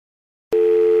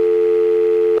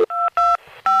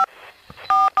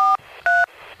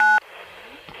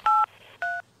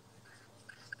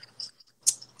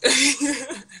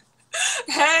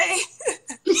Hey.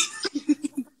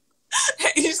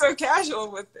 You're so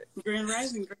casual with it. Grand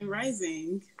Rising, Grand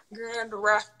Rising. Grand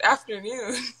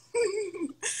afternoon.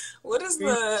 What is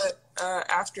the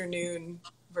afternoon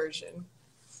version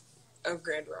of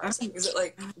Grand Rising? Is it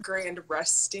like Grand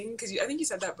Resting? Because I think you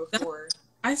said that before.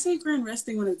 I say Grand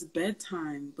Resting when it's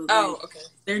bedtime, but okay.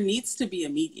 There needs to be a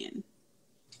median.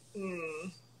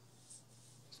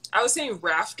 I was saying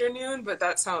Rafternoon, but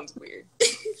that sounds weird.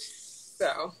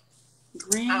 So,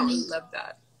 I don't really love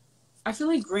that. I feel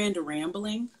like Grand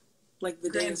Rambling, like the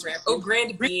Grand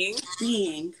Grand Being.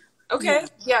 Being. Okay,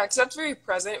 yeah, because that's very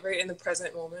present, very in the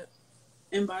present moment.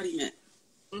 Embodiment.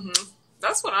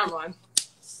 That's what I'm on.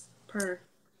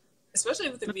 Especially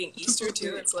with it being Easter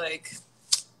too, it's like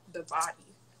the body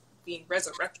being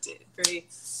resurrected, very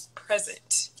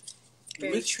present,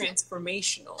 very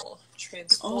transformational,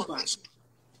 transformative.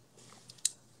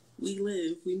 We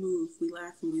live, we move, we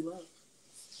laugh, and we love.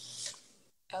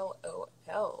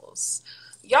 LOLs.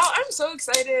 Y'all, I'm so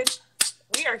excited.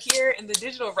 We are here in the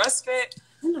digital respite.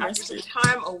 After some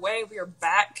time away, we are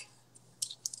back.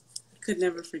 Could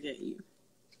never forget you.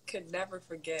 Could never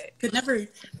forget. Could never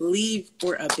leave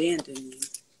or abandon you.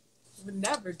 Would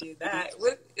never do that.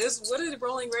 What did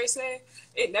Rolling Ray say?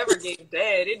 It never gave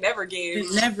dead. It never gave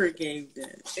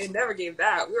dead. It never gave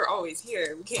that. We were always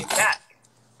here. We came back.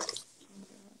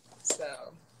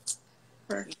 So,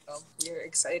 we're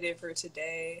excited for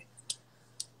today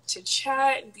to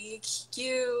chat and be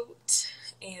cute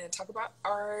and talk about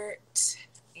art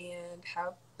and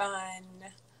have fun.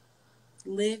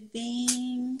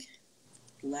 Living,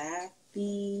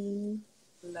 laughing,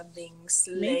 loving,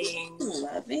 slaying.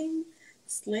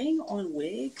 Slaying on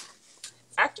wig.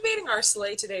 Activating our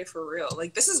sleigh today for real.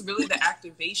 Like, this is really the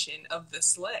activation of the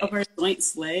sleigh. Of our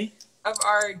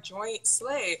joint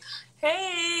sleigh.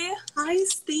 Hey. Hi,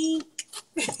 Stink.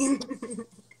 Hey,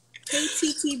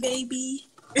 TT baby.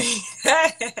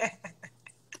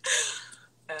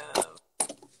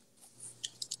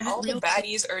 All the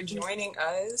baddies are joining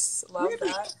us. Love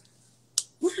that.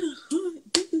 Where the hood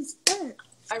is that?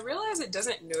 I realize it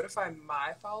doesn't notify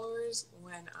my followers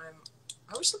when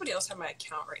I wish somebody else had my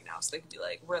account right now so they could be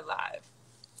like, we're live.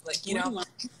 Like, you know,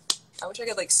 I wish I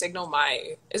could like signal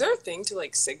is there a thing to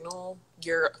like signal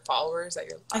your followers that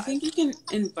you're live? I think you can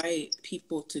invite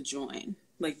people to join,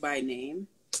 like by name.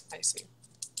 I see.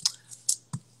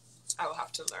 I will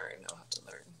have to learn.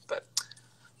 But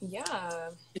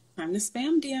yeah. It's time to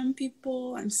spam DM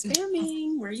people. I'm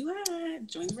spamming. Where you at?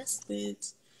 Join the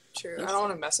respite. True. I don't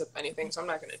want to mess up anything, so I'm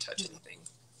not going to touch anything.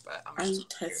 But I'm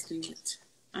testing it.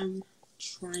 I'm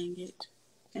trying it.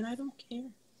 And I don't care.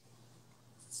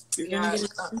 You're going to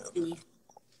get it me.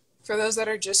 For those that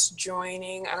are just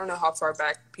joining, I don't know how far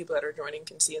back people that are joining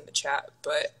can see in the chat,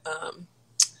 but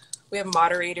we have a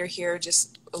moderator here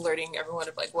just alerting everyone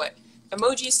of like what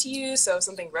emojis to use. So if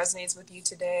something resonates with you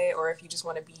today, or if you just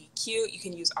want to be cute, you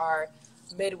can use our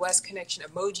Midwest Connection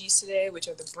emojis today, which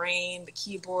are the brain, the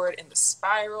keyboard, and the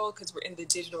spiral, because we're in the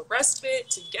digital respite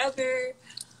together.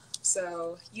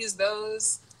 So use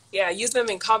those. Yeah, use them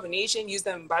in combination, use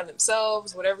them by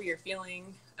themselves, whatever you're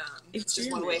feeling. It's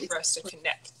just one way for us to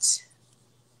connect.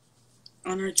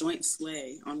 On our joint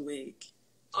sleigh, on wig.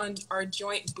 On our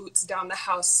joint boots down the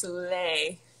house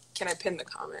sleigh. Can I pin the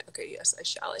comment? Okay, yes, I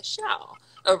shall.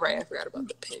 Oh, right, I forgot about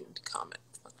the pinned comment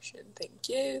function. Thank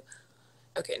you.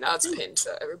 Okay, now it's pinned,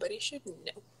 so everybody should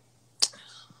know.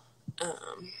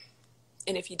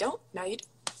 And if you don't, now you do.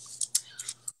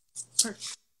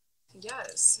 Perfect.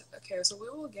 Yes. Okay, so we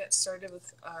will get started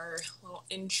with our little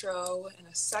intro in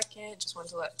a second. Just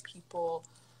wanted to let people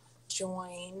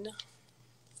join.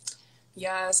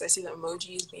 Yes, I see the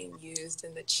emojis being used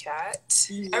in the chat.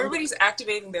 Everybody's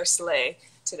activating their sleigh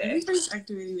today. Everybody's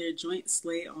activating their joint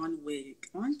sleigh on wig.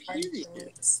 On period. Our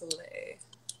joint sleigh.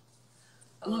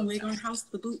 On wig, on house,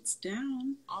 the boots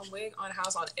down. On wig, on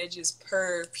house, on edges,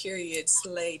 per, period,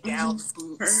 sleigh, down,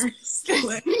 boots. Per,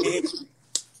 sleigh.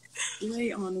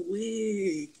 Sleigh on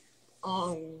wig.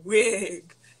 On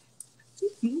wig.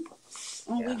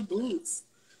 On wig boots.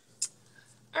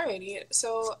 Alrighty,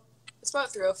 so it's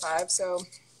about 3:05, so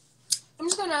I'm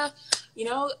just gonna,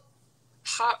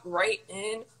 hop right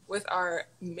in with our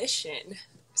mission.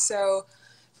 So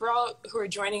for all who are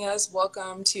joining us,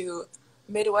 welcome to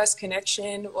Midwest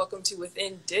Connection. Welcome to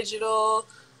Within Digital.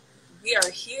 We are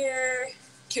here.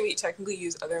 Can we technically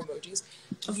use other emojis?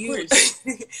 Of course.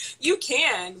 You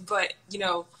can, but,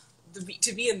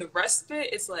 to be in the respite,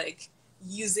 it's like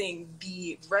using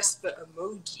the respite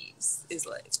emojis is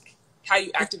like how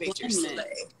you activate your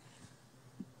sleigh.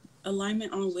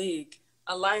 Alignment on wig.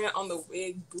 Alignment on the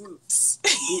wig boots.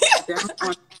 Boots down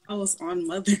on house on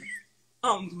mother.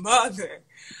 On mother.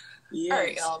 Yes. All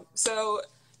right, y'all. So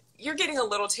you're getting a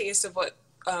little taste of what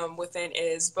Within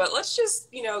is, but let's just,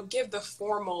 give the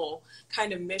formal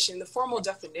kind of mission, the formal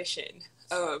definition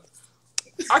of,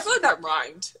 I feel like that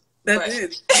rhymed. That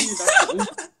did.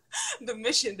 The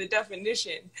mission, the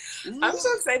definition. I'm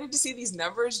so excited to see these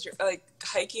numbers like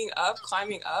hiking up,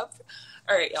 climbing up.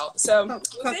 All right, y'all. So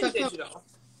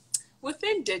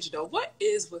Within digital, what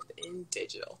is Within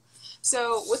digital?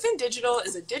 So Within digital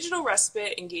is a digital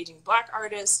respite engaging Black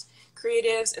artists,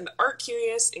 creatives, and the art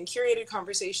curious in curated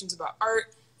conversations about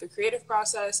art, the creative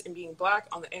process, and being Black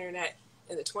on the internet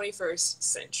in the 21st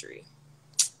century.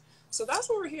 So that's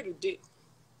what we're here to do.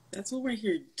 That's what we're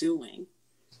here doing.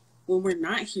 When we're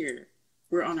not here,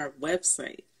 we're on our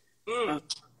website,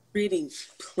 creating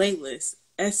playlists,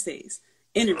 essays,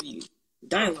 interviews,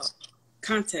 dialogue,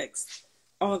 context,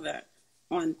 all that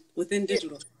on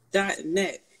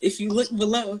withindigital.net. If you look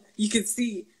below, you can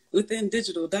see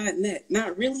withindigital.net.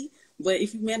 Not really, but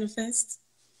if you manifest,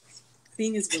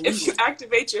 seeing is believing. If you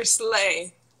activate your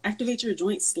sleigh. Activate your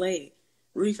joint sleigh.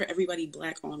 Rooting for everybody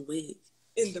Black on wig.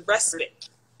 In the respite.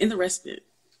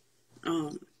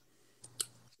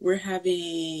 We're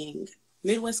having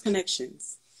Midwest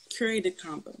connections, curated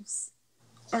combos,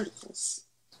 articles,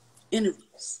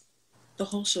 interviews, the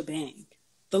whole shebang.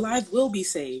 The live will be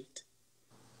saved.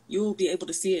 You will be able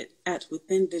to see it at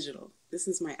Within Digital. This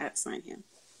is my @ hand.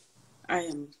 I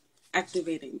am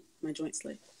activating my joint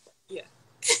sleigh. Yeah.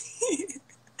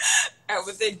 At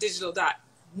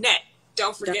withindigital.net.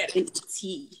 Don't forget it.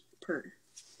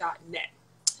 .net.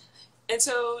 And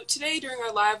so today during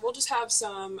our live, we'll just have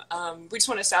some, we just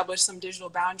want to establish some digital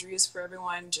boundaries for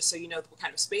everyone, just so you know what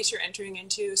kind of space you're entering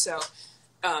into. So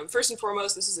first and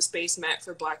foremost, this is a space meant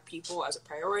for Black people as a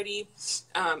priority.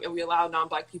 And we allow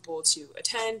non-Black people to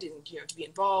attend and, to be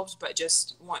involved, but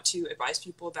just want to advise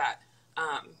people that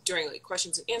during like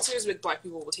questions and answers with Black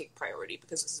people will take priority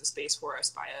because this is a space for us,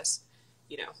 by us,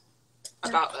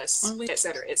 about us, et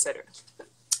cetera, et cetera.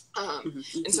 And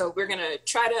so we're going to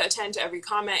try to attend to every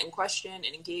comment and question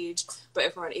and engage, but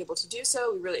if we're unable to do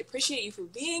so, we really appreciate you for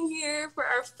being here for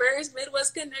our first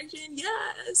Midwest Connection.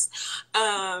 Yes.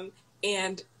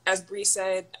 And as Bree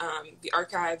said, the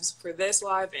archives for this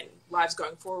live and lives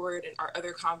going forward and our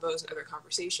other combos and other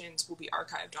conversations will be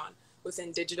archived on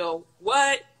Within Digital.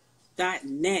 What?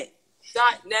 .net.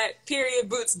 Period.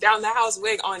 Boots down the house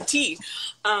wig on T.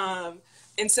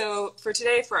 And so for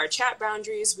today, for our chat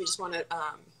boundaries, we just want to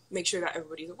make sure that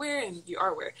everybody's aware, and you are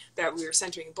aware, that we are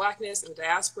centering Blackness and the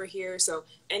diaspora here. So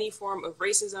any form of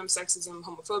racism, sexism,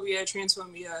 homophobia,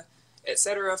 transphobia,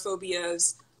 etc.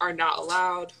 phobias are not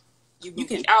allowed. You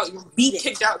can out. You be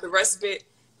kicked out the respite.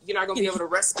 You're not going to be able to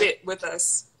respite with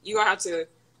us. You're going to have to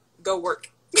go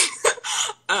work.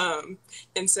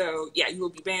 And so, yeah, you will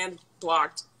be banned,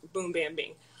 blocked, boom, bam,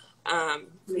 bing.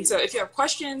 And so if you have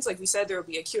questions, like we said, there will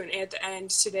be a Q&A at the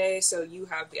end today. So you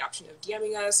have the option of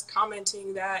DMing us,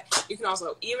 commenting that. You can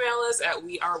also email us at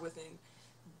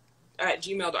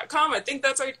wearewithin@gmail.com. I think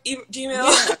that's our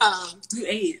Gmail.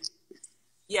 Yeah,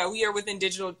 yeah, we are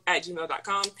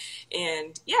withindigital@gmail.com.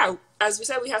 And yeah, as we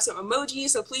said, we have some emojis.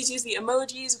 So please use the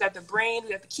emojis. We got the brain, we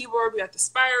got the keyboard, we got the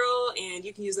spiral, and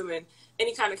you can use them in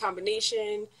any kind of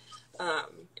combination.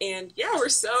 And yeah, we're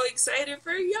so excited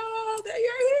for y'all that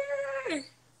you're here.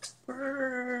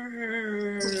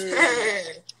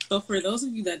 So for those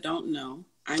of you that don't know,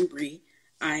 I'm Bree.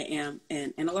 I am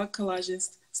an analog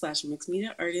collagist / mixed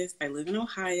media artist. I live in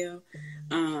Ohio.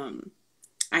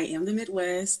 I am the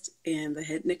Midwest and the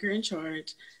head knicker in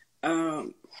charge.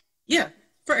 That's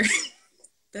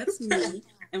me.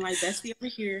 And my bestie over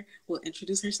here will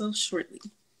introduce herself shortly.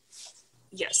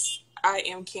 Yes, I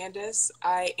am Candace.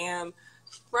 I am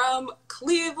from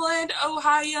Cleveland,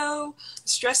 Ohio,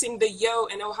 stressing the yo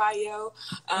in Ohio,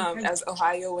 as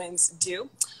Ohioans do.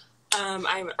 I'm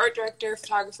an art director,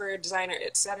 photographer, designer,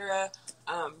 etc.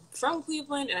 From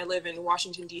Cleveland, and I live in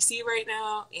Washington, D.C. right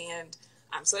now, and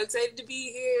I'm so excited to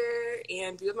be here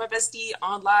and be with my bestie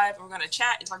on live, and we're going to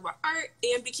chat and talk about art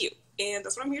and be cute, and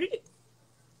that's what I'm here to do.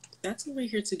 That's what we're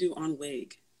here to do on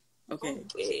WIG. Okay. On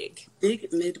WIG.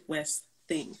 Big Midwest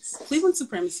things. Cleveland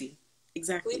supremacy.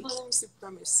 Exactly. Cleveland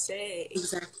supremacy.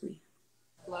 Exactly.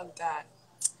 Love that.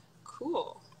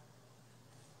 Cool.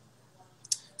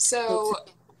 So,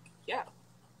 yeah.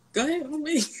 Go ahead, on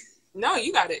WIG. No,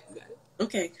 you got it.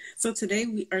 Okay. So today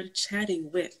we are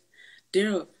chatting with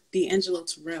Darryl DeAngelo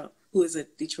Terrell, who is a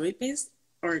Detroit-based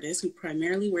artist who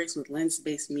primarily works with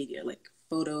lens-based media like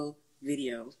photo,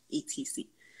 video, etc.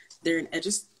 They're an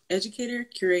educator,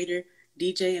 curator,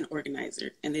 DJ, and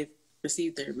organizer, and they've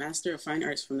received their Master of Fine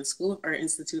Arts from the School of Art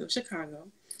Institute of Chicago,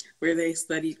 where they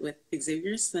studied with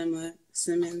Xavier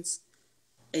Simmons,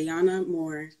 Ayana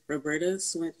Moore, Roberta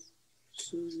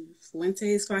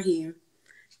Fuentes Fahim,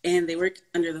 and they work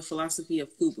under the philosophy of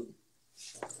FUBU.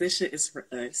 This shit is for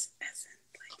us, as in,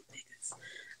 like,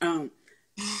 niggas.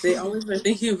 They always are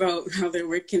thinking about how their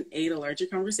work can aid a larger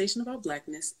conversation about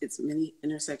Blackness, its many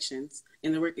intersections,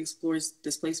 and the work explores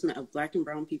displacement of Black and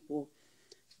Brown people,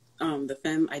 the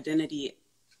femme identity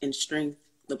and strength,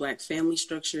 the Black family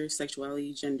structure,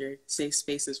 sexuality, gender, safe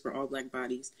spaces for all Black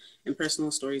bodies, and personal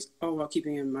stories, all while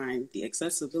keeping in mind the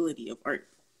accessibility of art.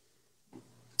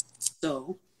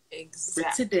 So, for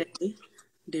today,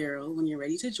 Darryl, when you're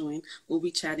ready to join, we'll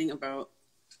be chatting about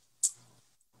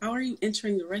how are you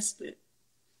entering the respite?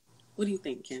 What do you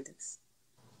think, Candace?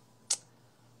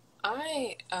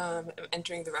 I am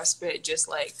entering the respite just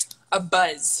like a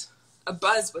buzz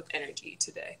with energy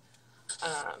today.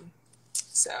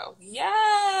 So,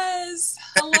 yes!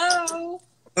 Hello!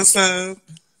 What's up?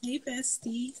 Hey,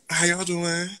 bestie. How y'all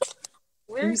doing?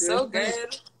 We're so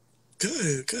good.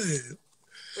 Good.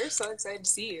 We're so excited to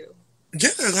see you.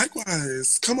 Yeah,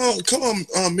 likewise. Come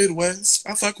on, Midwest.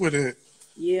 I fuck with it.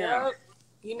 Yeah. Yep.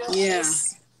 You know Yeah.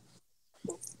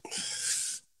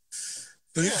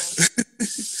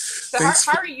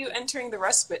 So how are you entering the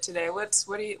respite today? What's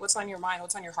on your mind?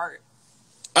 What's on your heart?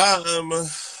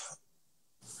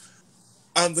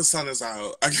 The sun is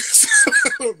out, I guess.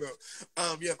 I don't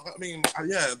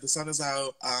know. The sun is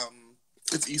out.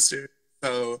 It's Easter,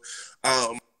 so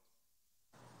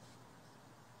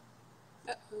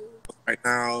right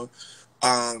now,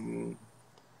 I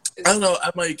don't know.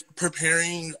 I'm like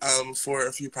preparing for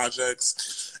a few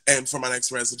projects and for my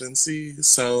next residency.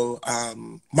 So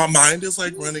my mind is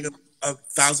like running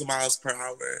 1,000 miles per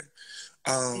hour.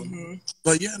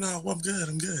 But yeah, no, I'm good.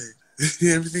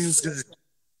 Everything's good.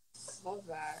 Love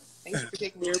that. Thank you for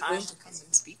taking the time to come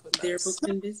and speak with us. They're booked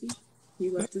and busy.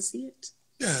 You love to see it.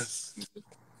 Yes.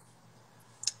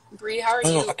 Bree, how are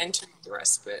you entering the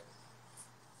respite?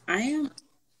 I am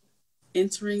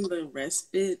entering the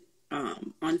respite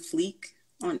on fleek,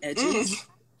 on edges.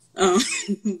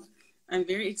 I'm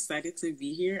very excited to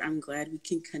be here. I'm glad we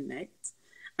can connect.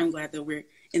 I'm glad that we're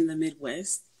in the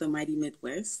Midwest, the mighty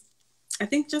Midwest. I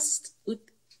think just with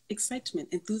excitement,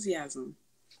 enthusiasm.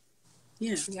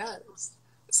 Yeah. Yes.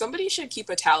 Somebody should keep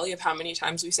a tally of how many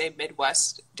times we say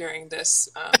Midwest during this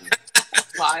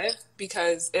live,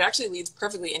 because it actually leads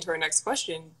perfectly into our next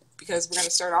question, because we're going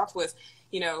to start off with,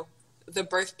 the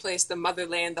birthplace, the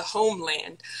motherland, the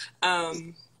homeland.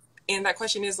 And that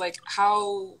question is like,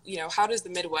 how is the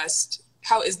Midwest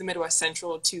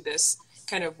central to this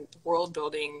kind of world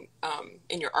building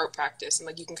in your art practice? And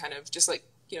like, you can kind of just like,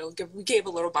 we gave a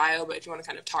little bio, but if you want to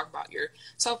kind of talk about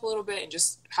yourself a little bit and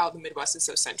just how the Midwest is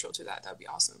so central to that, that'd be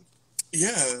awesome.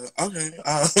 Yeah. Okay.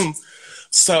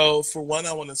 So for one,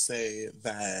 I want to say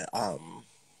that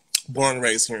born and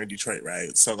raised here in Detroit,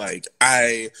 right? So like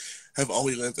I have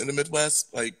only lived in the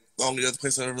Midwest. Like the only other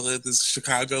place I ever lived is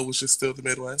Chicago, which is still the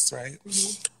Midwest, right?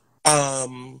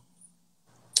 Mm-hmm.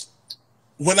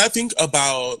 When I think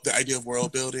about the idea of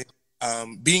world building,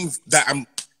 being that I'm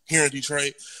here in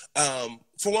Detroit,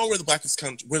 for one, we're the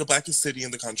blackest city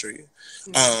in the country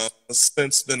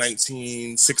since the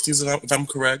 1960s, if I'm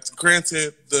correct.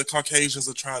 Granted, the Caucasians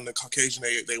are trying to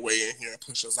Caucasianate their way in here and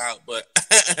push us out, but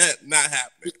not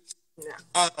happening. Yeah.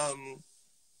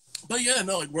 But yeah,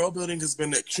 no, like world building has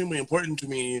been extremely important to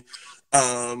me,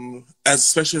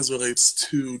 especially as it relates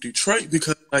to Detroit,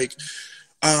 because like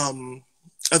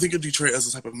I think of Detroit as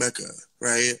a type of mecca,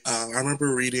 right? I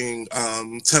remember reading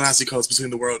Ta-Nehisi Coates' Between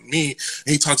the World and Me,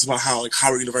 and he talks about how like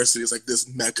Howard University is like this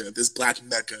mecca, this black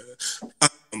mecca.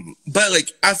 But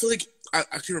like I feel like I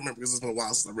can't remember because it's been a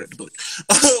while since I read the book.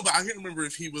 But I can't remember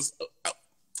if he was.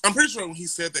 I'm pretty sure when he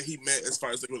said that he meant as far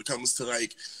as like when it comes to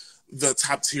like the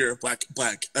top tier of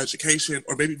black education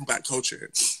or maybe even black culture.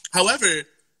 However,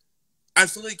 I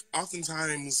feel like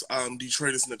oftentimes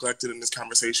Detroit is neglected in this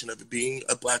conversation of it being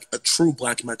a true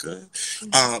black mecca.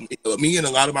 Me and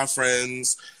a lot of my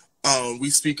friends, we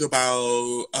speak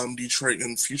about Detroit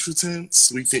in future tense.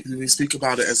 We speak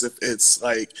about it as if it's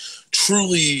like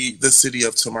truly the city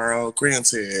of tomorrow.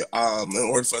 Granted, in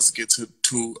order for us to get to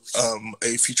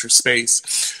a future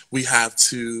space, we have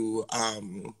to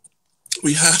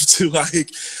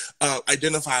like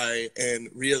identify and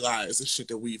realize the shit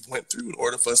that we've went through in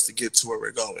order for us to get to where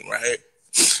we're going, right?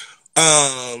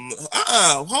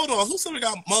 Hold on. Who said we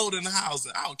got mold in the house?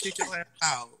 I'll kick your ass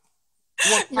out.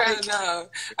 No.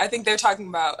 I think they're talking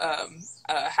about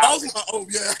Howard. Oh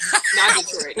yeah.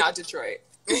 Not Detroit.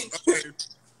 Okay.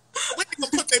 We can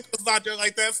put that was out there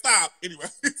like that. Stop.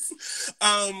 Anyways.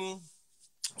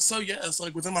 So yeah, so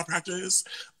like within my practice,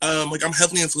 like I'm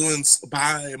heavily influenced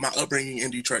by my upbringing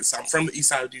in Detroit. So I'm from the east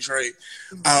side of Detroit.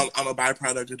 I'm a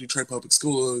byproduct of Detroit public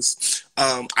schools.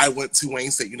 I went to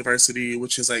Wayne State University,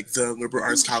 which is like the liberal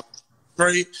arts college.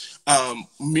 Right.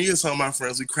 Me and some of my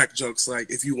friends, we crack jokes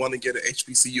like, if you want to get an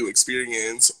HBCU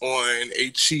experience on a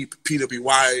cheap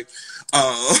PWI,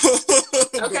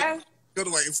 Okay. go to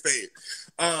Wayne State.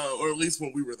 Or at least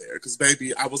when we were there. Because,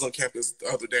 baby, I was on campus the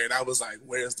other day and I was like,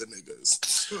 where's the niggas?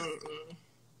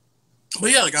 But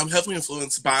yeah, like I'm heavily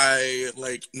influenced by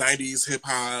like 90s hip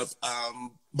hop,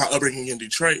 my upbringing in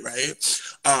Detroit, right?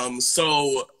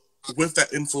 So with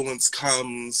that influence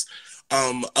comes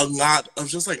a lot of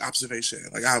just like observation.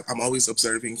 Like I'm always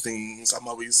observing things. I'm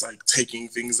always like taking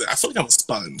things that I feel like I'm a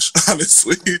sponge,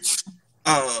 honestly.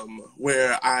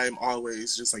 Where I'm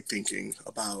always just like thinking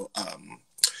about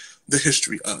the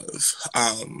history of.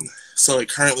 So like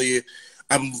currently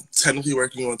I'm technically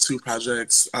working on 2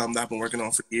 projects that I've been working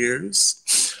on for years.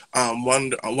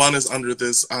 One is under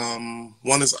this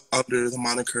one is under the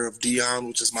moniker of Dion,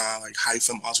 which is my like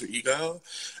hyphen alter ego,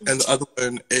 and the other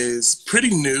one is pretty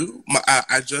new.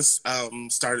 I just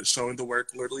started showing the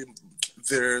work. Literally,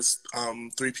 there's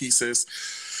 3 pieces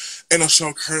in a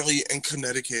show currently in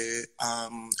Connecticut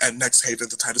at Next Haven,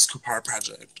 the Titus Kupar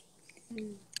project.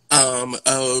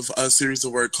 Of a series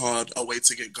of work called A Way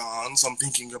to Get Gone. So I'm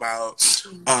thinking about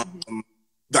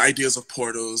the ideas of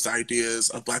portals, the ideas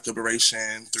of Black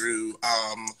liberation through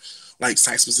like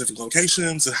site-specific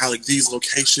locations, and how like these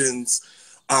locations,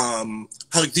 how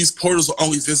like these portals are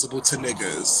only visible to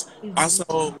niggas.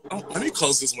 Also, let me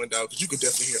close this window because you could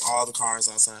definitely hear all the cars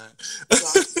outside.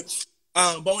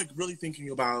 But like really thinking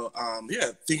about,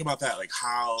 thinking about that, like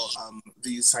how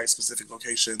these site-specific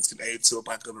locations can aid to a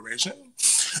Black liberation,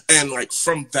 and like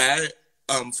from that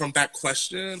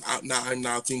question, I'm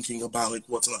now thinking about like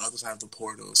what's on the other side of the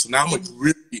portal. So now I'm like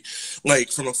really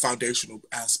like from a foundational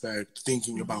aspect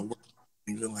thinking about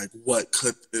even like what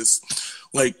could this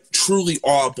like truly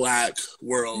all Black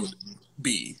world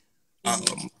be,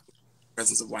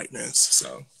 presence of whiteness.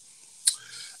 So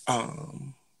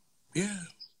yeah.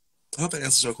 I hope that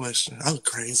answers your question. I look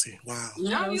crazy. Wow.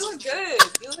 No, you look good.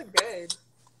 You look good.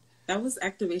 That was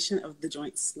activation of the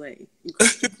joint slay.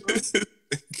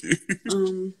 Thank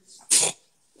you.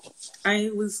 I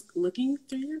was looking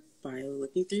through your bio,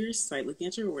 looking through your site, looking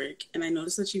at your work, and I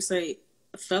noticed that you cite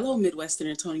fellow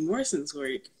Midwesterner Toni Morrison's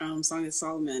work, Song of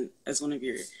Solomon, as one of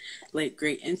your like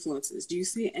great influences. Do you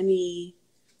see any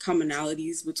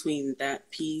commonalities between that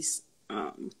piece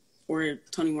or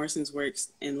Toni Morrison's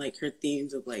works and like her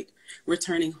themes of like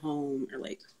returning home or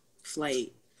like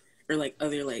flight or like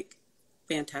other like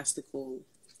fantastical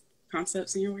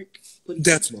concepts in your work?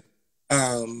 Definitely.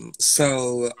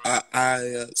 So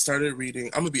I started reading.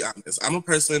 I'm gonna be honest. I'm a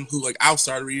person who like I'll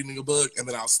start reading a book and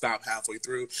then I'll stop halfway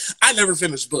through. I never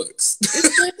finish books.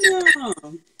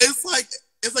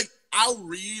 It's like I'll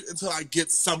read until I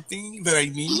get something that I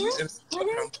need.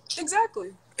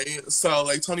 Exactly. So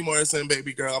like Toni Morrison,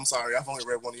 baby girl, I'm sorry, I've only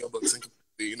read one of your books and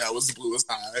that was Blue as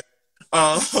High.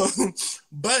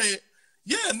 But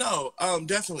yeah, no,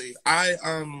 definitely.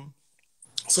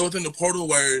 So within the portal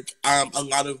work, a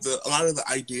lot of the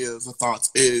ideas, the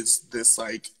thoughts is this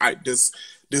like this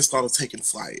thought of taking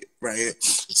flight, right?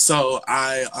 So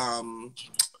I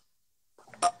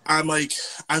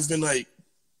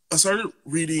started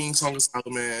reading Song of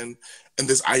Solomon and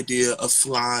this idea of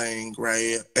flying,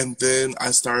 right? And then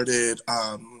I started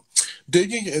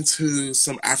digging into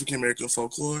some African American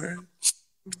folklore.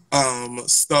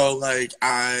 So like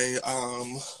I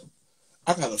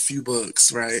got a few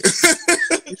books, right?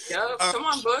 Yep. Come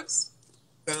on, books.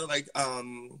 That are like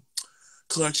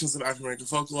collections of African American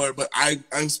folklore, but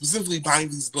I'm specifically buying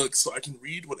these books so I can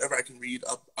read whatever I can read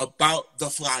about the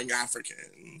flying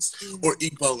Africans or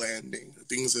Igbo landing,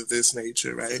 things of this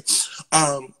nature, right?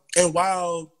 And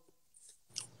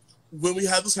when we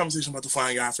have this conversation about the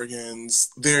flying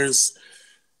Africans, there's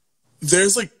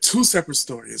like 2 separate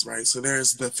stories, right? So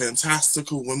there's the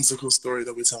fantastical, whimsical story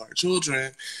that we tell our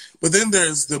children, but then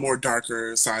there's the more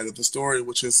darker side of the story,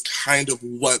 which is kind of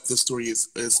what the story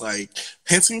is like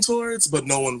hinting towards, but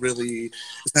no one really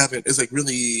is like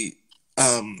really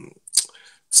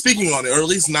speaking on it, or at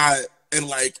least not in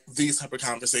like these type of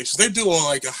conversations. They do on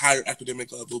like a higher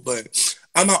academic level, but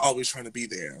I'm not always trying to be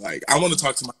there. Like I want to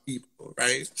talk to my people,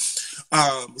 right?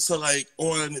 So like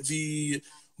on the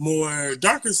more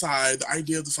darker side, the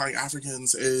idea of the flying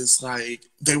Africans is like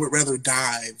they would rather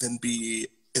die than be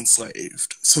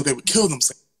enslaved. So they would kill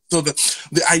themselves. So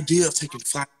the idea of taking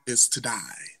flight is to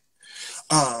die.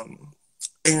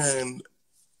 And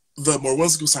the more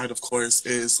whimsical side, of course,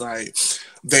 is like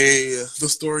the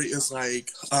story is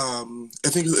like I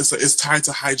think it's tied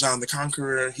to High John the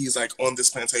Conqueror. He's like on this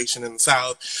plantation in the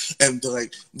South, and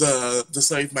the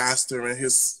slave master and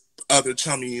his other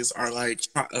chummies are like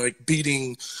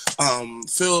beating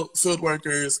field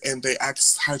workers, and they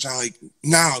ask High John like,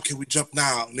 now can we jump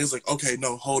now? And he's like, okay,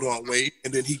 no, hold on, wait.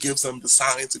 And then he gives them the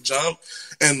sign to jump,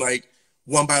 and like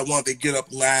one by one they get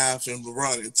up, laugh, and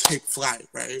run and take flight,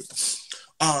 right?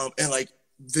 And like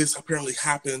this apparently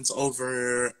happens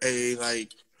over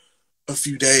a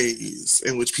few days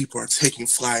in which people are taking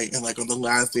flight, and like on the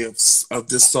last day of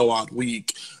this so odd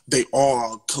week, they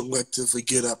all collectively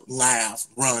get up, laugh,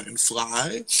 run, and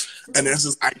fly. And there's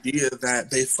this idea that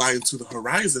they fly into the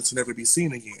horizon to never be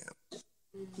seen again,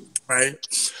 right?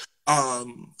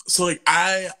 So like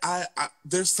I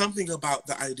there's something about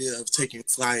the idea of taking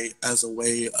flight as a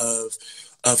way of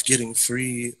getting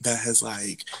free that has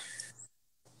like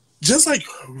just like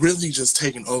really just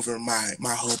taken over my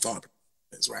whole thought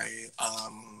process, right?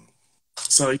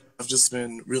 So I've just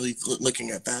been really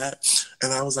looking at that,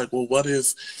 and I was like, well, what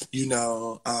if, you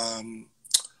know,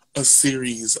 a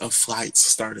series of flights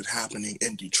started happening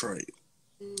in Detroit?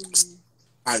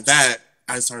 By that,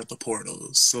 I started the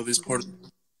portals. So these portals,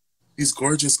 these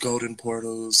gorgeous golden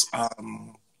portals,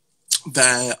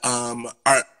 that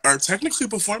are technically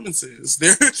performances.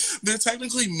 They're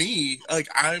technically me. Like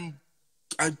I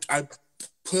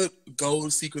put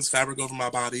gold sequins fabric over my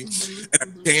body, and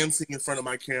I'm dancing in front of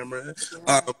my camera.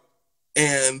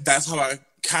 And that's how I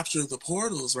capture the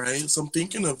portals, right? So I'm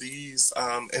thinking of these,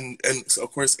 and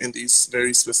of course in these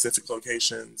very specific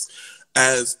locations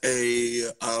as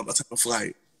a type of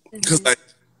flight. Because like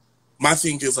my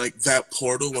thing is like that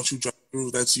portal, once you jump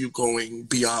through, that's you going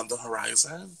beyond the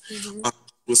horizon,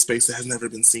 with space that has never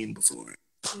been seen before.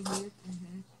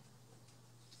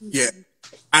 Yeah.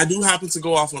 I do happen to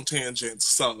go off on tangents,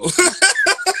 so.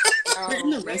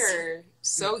 We're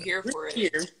so here for it.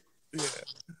 Here.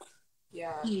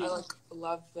 Yeah, I like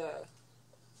love the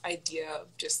idea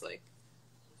of just like,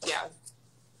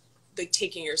 like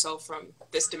taking yourself from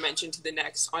this dimension to the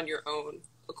next on your own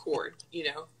accord, you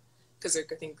know, because I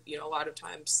think, you know, a lot of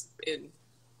times in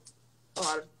a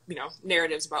lot of, you know,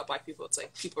 narratives about Black people, it's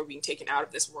like people are being taken out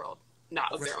of this world,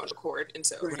 not of their own accord, and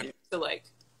so to like,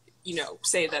 you know,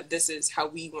 say that this is how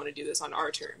we want to do this on our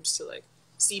terms, to like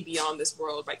see beyond this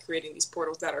world by creating these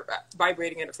portals that are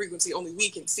vibrating at a frequency only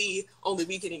we can see, only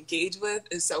we can engage with,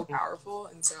 is so powerful.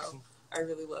 And so I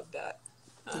really love that.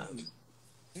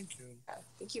 Thank you. Yeah,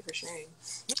 thank you for sharing.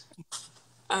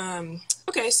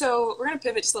 Okay, so we're going to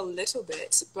pivot just a little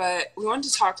bit, but we wanted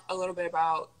to talk a little bit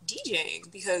about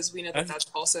DJing, because we know that that's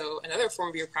also another form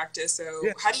of your practice. So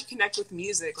how do you connect with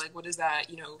music? Like, what does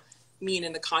that, you know, mean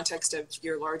in the context of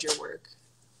your larger work?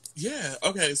 Yeah,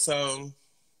 okay, so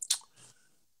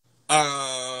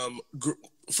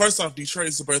first off, Detroit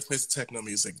is the birthplace of techno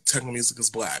music. Techno music is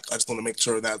Black. I just want to make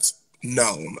sure that's a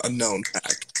known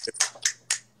fact.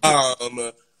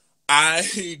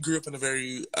 I grew up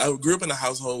in a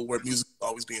household where music was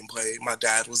always being played. My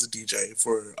dad was a DJ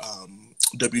for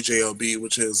WJLB,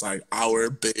 which is like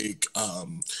our big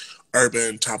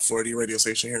urban top 40 radio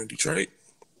station here in Detroit.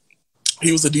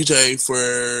 He was a DJ for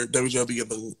WJLB in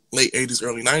the late 80s,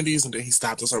 early 90s, and then he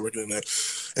stopped and started working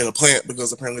in a plant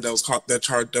because apparently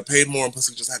that paid more, and plus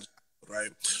he just had,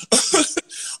 right?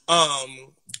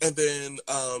 And then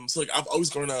so like I've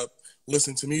always grown up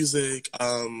listening to music.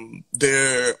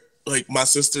 Like my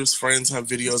sister's friends have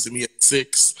videos of me at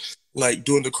 6, like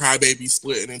doing the crybaby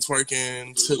splitting and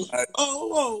twerking to like,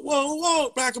 oh, whoa,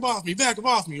 back up off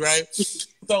me, right?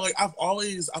 So like I've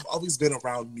always been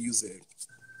around music.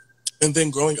 And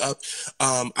then growing up,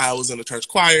 I was in the church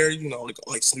choir, you know,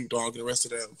 like Snoop Dogg and the rest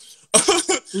of them.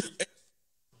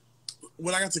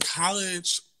 When I got to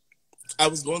college, I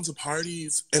was going to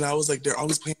parties, and I was like, they're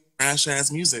always playing trash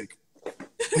ass music.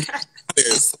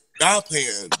 Y'all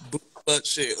playing butt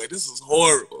shit. Like, this is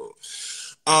horrible.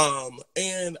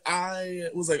 And I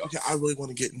was like, okay, I really want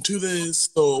to get into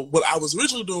this. So what I was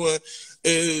originally doing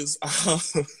is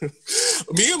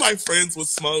me and my friends would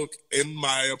smoke in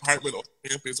my apartment on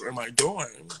campus or in my dorm.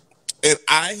 And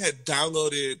I had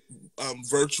downloaded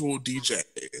Virtual DJ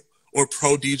or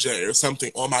Pro DJ or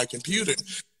something on my computer.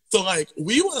 So like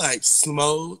we would like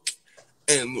smoke,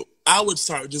 and I would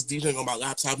start just DJing on my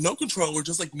laptop, no controller,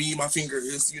 just like me, my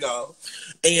fingers, you know.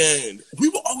 And we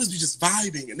would always be just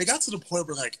vibing. And they got to the point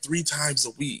where like 3 times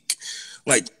a week,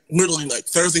 like literally like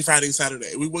Thursday, Friday,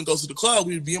 Saturday, we wouldn't go to the club.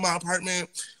 We'd be in my apartment,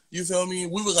 You feel me?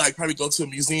 We would like probably go to a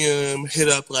museum, hit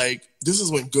up like, this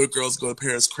is when Good Girls Go to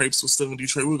Paris. Crepes was still in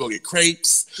Detroit. We would go get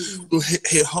crepes. We would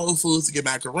hit Whole Foods to get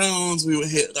macaroons. We would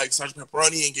hit like Sergeant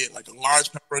Pepperoni and get like a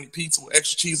large pepperoni pizza with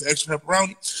extra cheese and extra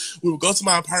pepperoni. We would go to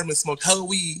my apartment, smoke hella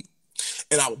weed,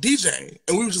 and I would DJ.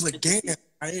 And we were just like, damn,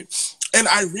 right? And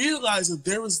I realized that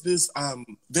there was this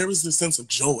sense of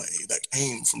joy that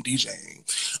came from DJing.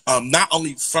 Not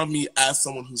only from me as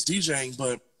someone who's DJing,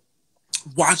 but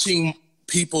watching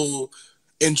people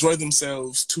enjoy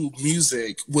themselves to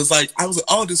music was like, I was like,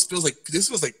 oh, this feels like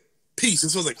peace.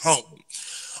 This feels like home.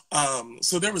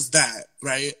 So there was that,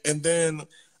 right? And then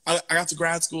I got to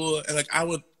grad school, and like I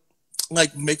would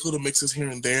like make little mixes here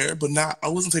and there, but I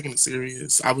wasn't taking it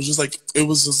serious. I was just like, it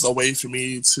was just a way for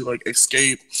me to like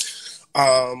escape,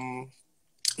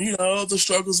 you know, the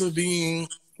struggles of being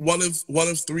one of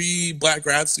 3 Black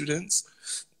grad students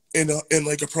in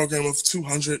like a program of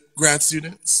 200 grad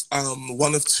students,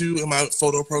 one of 2 in my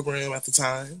photo program at the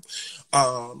time.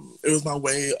 It was my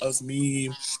way of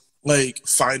me like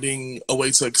finding a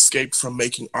way to escape from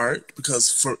making art,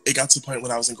 because it got to the point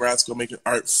when I was in grad school, making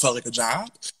art felt like a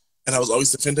job. And I was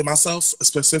always defending myself,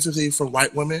 specifically from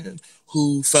white women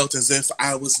who felt as if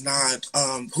I was not,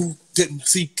 who didn't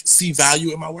see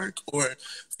value in my work, or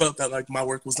felt that like my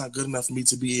work was not good enough for me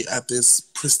to be at this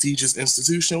prestigious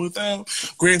institution with them.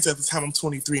 Granted, at the time I'm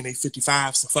 23 and they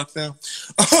 55, so fuck them.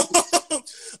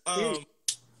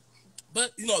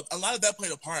 But you know, a lot of that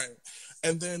played a part.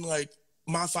 And then like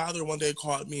my father one day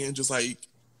called me and just like,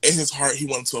 in his heart, he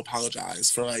wanted to apologize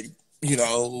for like, you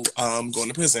know, going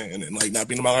to prison and like not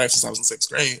being in my life since I was in 6th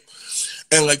grade.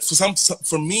 And like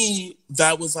for me,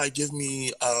 that was like give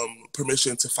me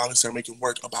permission to finally start making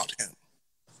work about him.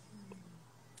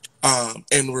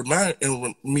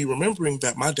 Me remembering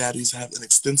that my dad used to have an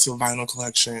extensive vinyl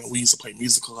collection. We used to play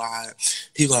music a lot.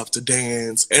 He loved to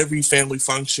dance. Every family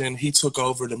function, he took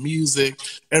over the music.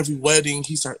 Every wedding,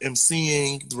 he started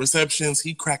emceeing. The receptions,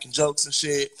 he cracking jokes and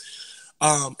shit.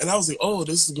 And I was like, oh,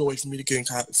 this is a good way for me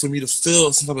to for me to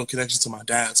feel some type of connection to my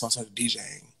dad. So I started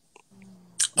DJing.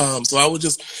 So I would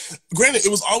just, granted, it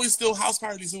was always still house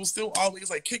parties. It was still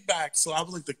always like kickback. So I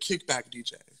was like the kickback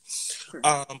DJ.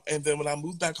 And then when I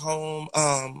moved back home,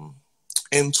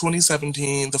 in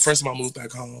 2017, the first time I moved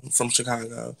back home from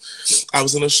Chicago, I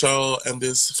was in a show, and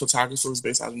this photographer was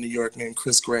based out of New York named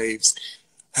Chris Graves.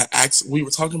 We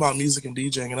were talking about music and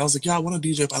DJing, and I was like, yeah, I want to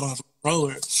DJ, but I don't have a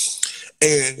controller.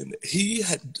 And he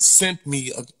had sent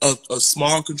me a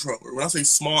small controller. When I say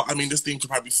small, I mean this thing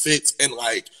could probably fit in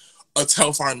like a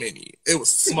Telfar Mini. It was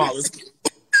small. It was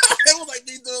like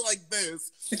me doing like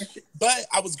this. But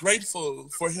I was grateful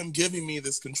for him giving me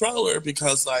this controller,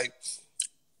 because like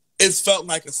it felt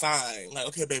like a sign. Like,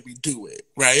 okay, baby, do it,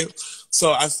 right?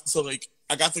 So I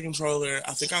got the controller.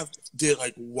 I think I did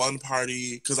like one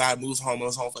party because I moved home. I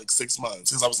was home for like 6 months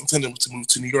because I was intending to move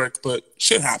to New York, but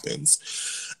shit happens.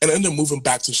 And I ended up moving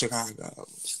back to Chicago.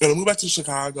 And I moved back to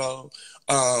Chicago.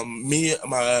 Me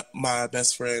and my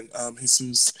best friend,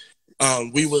 Jesus,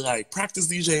 we would like practice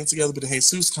DJing together, but then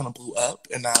Jesus kind of blew up.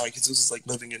 And now like Jesus is like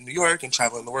living in New York and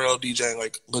traveling the world, DJing,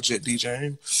 like legit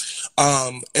DJing.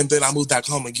 And then I moved back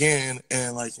home again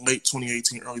in like late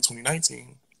 2018, early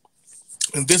 2019.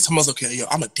 And this time I was like, okay, yo,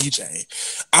 I'm a DJ.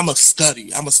 I'm a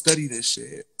study this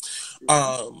shit.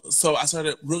 So I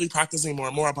started really practicing more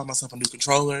and more. I bought myself a new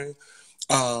controller.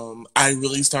 I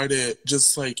really started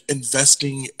just like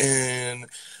investing in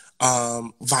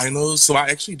vinyls. So I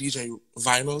actually DJ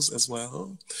vinyls as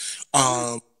well.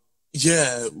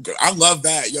 Yeah, I love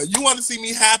that. Yo, you want to see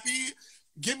me happy?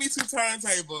 Give me 2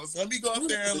 turntables. Let me go up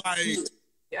there and like,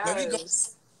 Yes. let me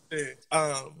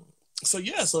go. So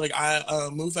yeah, so like I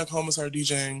moved back home and started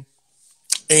DJing.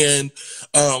 And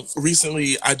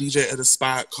recently I DJ at a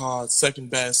spot called Second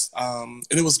Best. And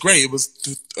it was great. It was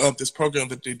this program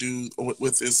that they do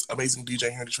with this amazing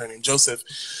DJ here in Detroit named Joseph.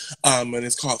 And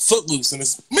it's called Footloose. And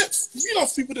it's meant, you know,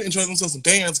 for people to enjoy themselves and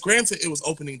dance. Granted, it was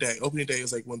opening day. Opening day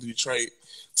is like when the Detroit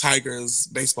Tigers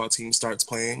baseball team starts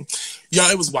playing. Yeah,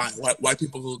 it was wild. White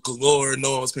people galore.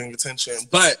 No one was paying attention.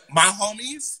 But my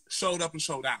homies showed up and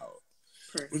showed out.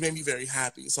 It made me very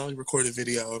happy. So I recorded a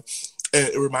video. And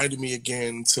it reminded me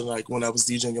again to like when I was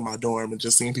DJing in my dorm and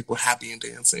just seeing people happy and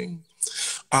dancing.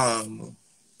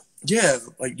 Yeah,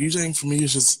 like DJing for me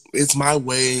is just, it's my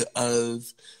way of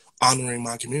honoring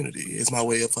my community. It's my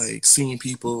way of like seeing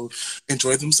people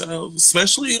enjoy themselves,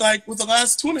 especially like with the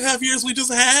last 2.5 years we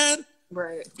just had.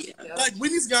 Right. Yeah. Like we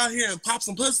need to go out here and pop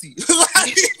some pussy.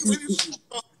 Like we need to shoot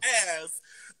some ass.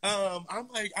 I'm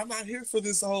like, I'm not here for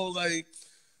this whole like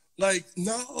Like,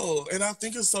 no. And I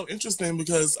think it's so interesting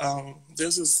because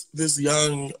there's this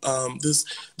young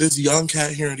this young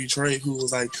cat here in Detroit who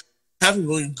was like having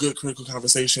really good critical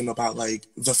conversation about like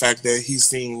the fact that he's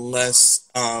seeing less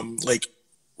like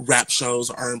rap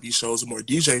shows or R&B shows or more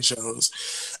DJ shows.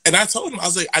 And I told him, I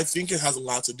was like, I think it has a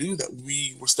lot to do that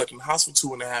we were stuck in the house for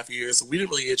 2.5 years. And we didn't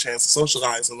really get a chance to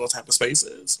socialize in those type of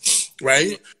spaces,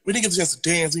 right? We didn't get the chance to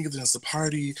dance. We didn't get the chance to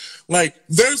party. Like,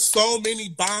 there's so many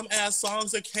bomb-ass songs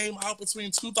that came out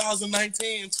between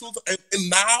 2019 and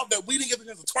now that we didn't get the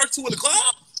chance to twerk to in the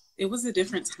club. It was a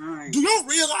different time. Do y'all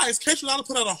realize K Tronada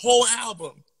put out a whole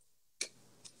album?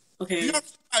 Okay. Do y'all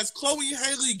realize Chloe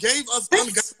Haley gave us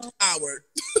Ungodly Power?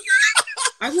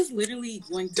 I was literally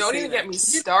going to Don't even get me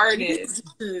started.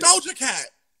 Doja Cat,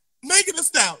 Megan Thee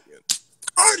Stallion,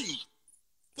 Cardi.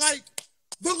 Like,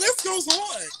 the list goes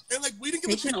on. And like, we didn't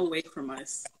get taken away from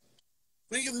us.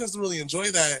 We didn't get the chance to really enjoy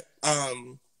that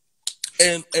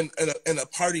in a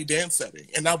party dance setting.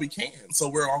 And now we can. So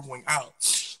we're all going out.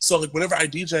 So like whenever I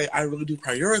DJ, I really do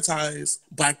prioritize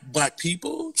black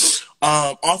people.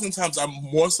 Oftentimes I'm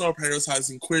more so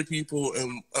prioritizing queer people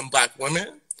and black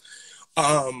women.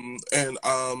 And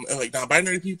like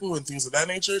non-binary people and things of that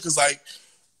nature. Because like,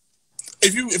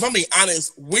 if I'm being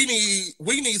honest, we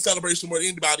need celebration more than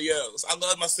anybody else. I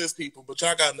love my cis people, but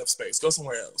y'all got enough space. Go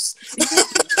somewhere else.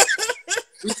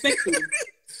 Respectfully.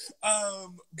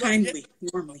 Kindly,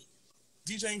 warmly.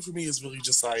 DJing for me is really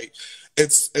just like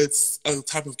it's a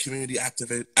type of community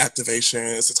activation.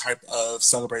 It's a type of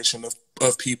celebration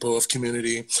of people, of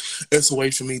community. It's a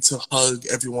way for me to hug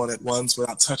everyone at once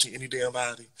without touching any damn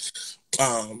body.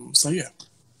 So yeah.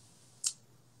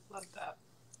 Love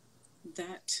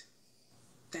that.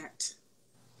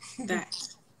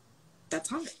 That's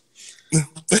hot.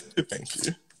 Thank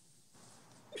you.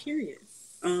 Period.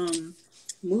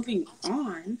 Moving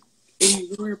on, in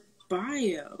your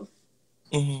bio.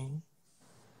 Mm-hmm.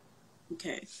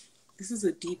 Okay, this is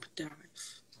a deep dive,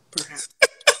 perhaps.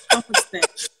 I would say.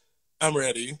 I'm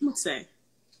ready. I would say.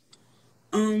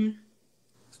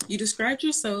 You described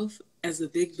yourself as a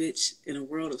big bitch in a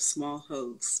world of small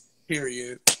hoes.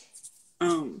 Period.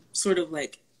 Sort of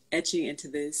like etching into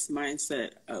this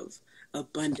mindset of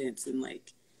abundance and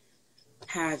like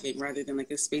having rather than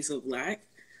like a space of lack.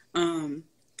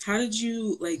 How did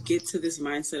you like get to this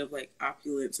mindset of like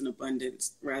opulence and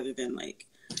abundance rather than like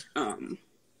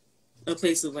a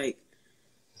place of like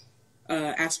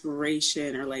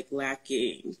aspiration or like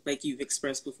lacking, like you've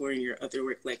expressed before in your other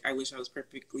work, like I wish I was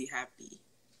perfectly happy?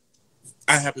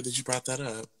 I'm happy that you brought that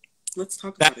up. Let's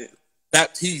talk about it.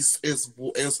 That piece is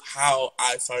how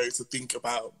I started to think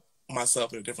about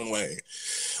myself in a different way.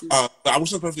 I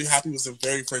wish I was perfectly happy was the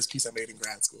very first piece I made in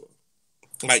grad school.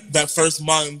 Like that first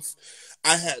month,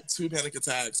 I had 2 panic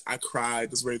attacks. I cried,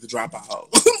 was ready to drop out.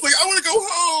 I was like, I want to go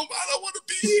home. I don't want to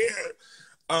be here.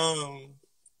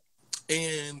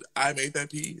 And I made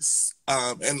that piece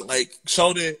and like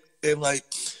showed it. And like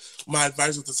my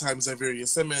advisor at the time, Xavier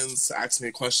Simmons, asked me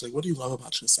a question like, what do you love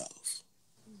about yourself?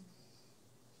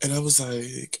 And I was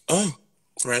like, oh,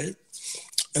 right.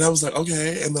 And I was like,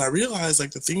 okay. And then I realized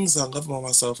like the things I love about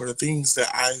myself are the things that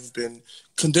I've been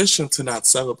conditioned to not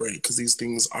celebrate because these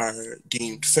things are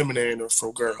deemed feminine or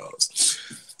for girls.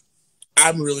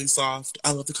 I'm really soft.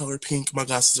 I love the color pink. My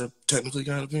glasses are technically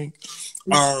kind of pink.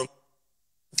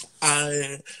 I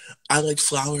like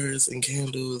flowers and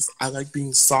candles. I like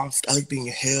being soft. I like being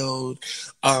held.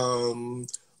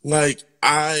 Like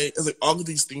all of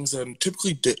these things that are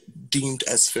typically deemed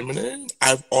as feminine,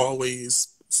 I've always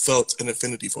felt an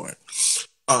affinity for it.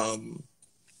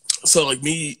 So like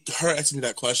her asking me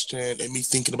that question and me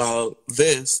thinking about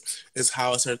this is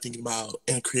how I started thinking about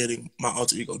and creating my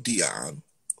alter ego Dion.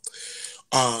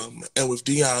 And with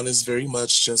Dion is very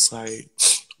much just like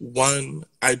one,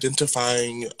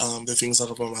 identifying the things I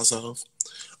love about myself.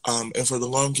 And for the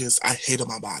longest, I hated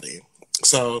my body.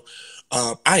 So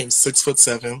I am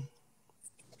 6'7".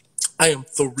 I am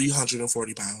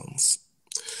 340 pounds.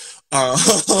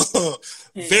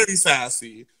 Very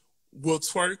sassy, will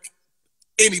twerk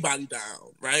anybody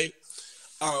down, right?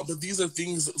 But these are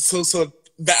things, so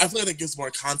that I feel like that gives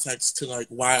more context to like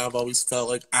why I've always felt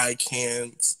like I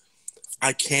can't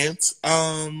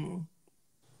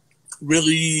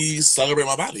really celebrate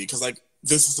my body because like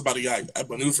this is the body I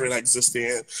maneuver and I exist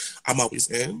in. I'm always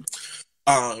in.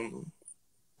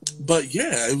 But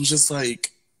yeah, it was just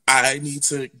like I need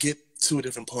to get to a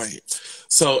different point.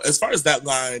 So as far as that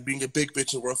line, being a big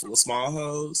bitch in a world full of small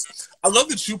hoes, I love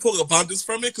that you pull abundance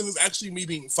from it because it's actually me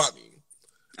being funny.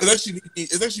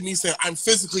 It's actually me saying I'm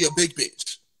physically a big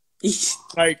bitch.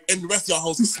 Like, and the rest of y'all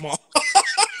hoes are small.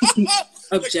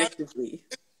 Objectively.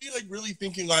 Like, really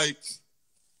thinking like,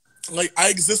 like I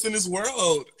exist in this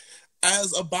world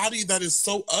as a body that is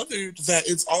so othered that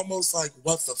it's almost like,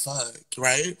 what the fuck,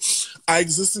 right? I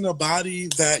exist in a body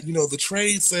that, you know, the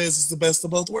trade says is the best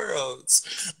of both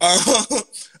worlds. I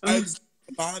exist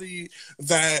in a body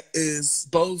that is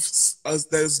both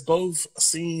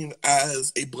seen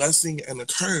as a blessing and a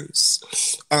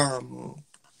curse.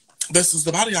 This is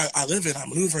the body I live in, I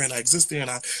maneuver in, I exist in,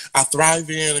 I thrive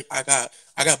in. I got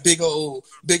big old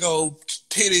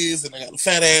titties and I got a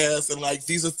fat ass, and like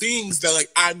these are things that like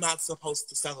I'm not supposed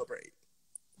to celebrate.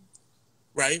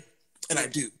 Right? And I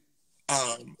do.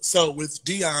 So with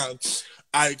Dion,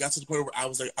 I got to the point where I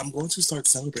was like, I'm going to start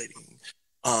celebrating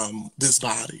this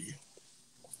body.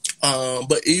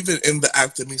 But even in the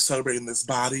act of me celebrating this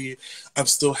body, I'm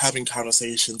still having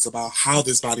conversations about how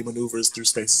this body maneuvers through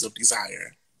spaces of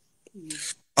desire.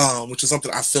 Which is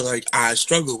something I feel like I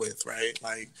struggle with, right?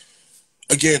 Like,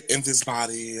 again, in this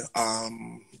body,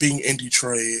 being in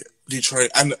Detroit,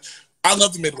 and I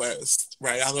love the Midwest,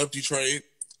 right? I love Detroit.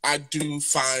 I do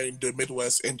find the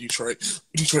Midwest and Detroit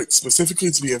specifically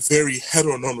to be a very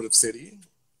heteronormative city.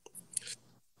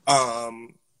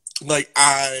 Like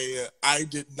I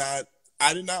did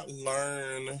not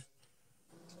learn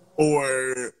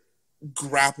or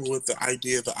grapple with the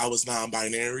idea that I was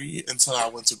non-binary until I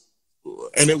went to school.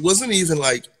 And it wasn't even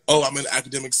like, oh, I'm in an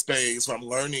academic space where I'm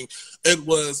learning. It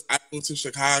was, I went to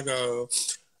Chicago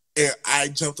and I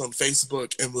jumped on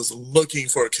Facebook and was looking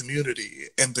for a community.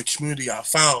 And the community I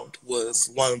found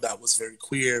was one that was very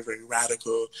queer, very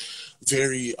radical,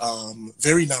 very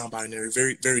very non-binary,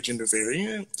 very, very gender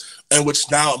variant. And which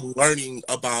now I'm learning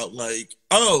about, like,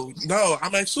 oh, no,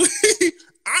 I'm actually,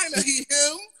 I'm a he,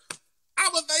 him.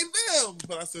 I'm a they, them.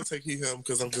 But I still take he, him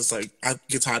because I'm just like, I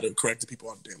get tired of correcting people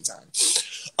all the damn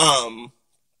time.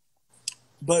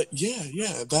 But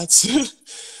yeah, that's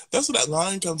that's where that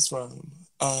line comes from.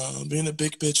 Being a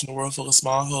big bitch in a world full of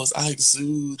small hoes, I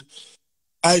exude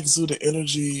an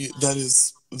energy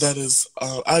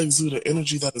I exude an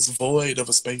energy that is void of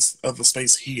a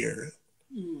space here.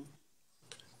 Mm.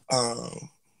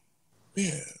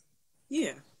 Yeah.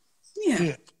 Yeah.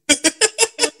 Yeah.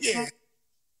 Yeah.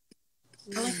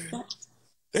 I like that.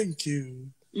 Thank you.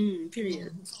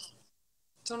 Period. Just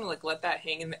want to like let that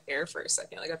hang in the air for a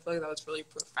second. Like I feel like that was really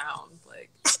profound. Like,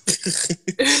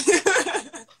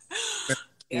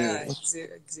 yeah,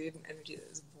 exude an energy that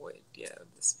is void. Yeah,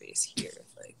 of the space here.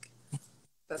 Like,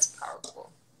 that's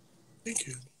powerful. Thank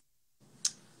you.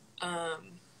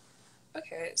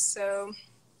 Okay, so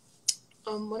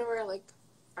one of our like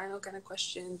final kind of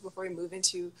questions before we move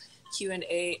into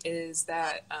Q&A is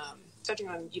that touching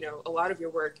on, you know, a lot of your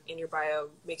work in your bio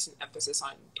makes an emphasis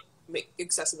on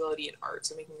accessibility in art,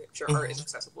 so making sure art is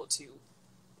accessible to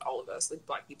all of us, like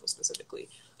Black people specifically.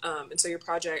 And so your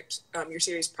project, your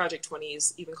series Project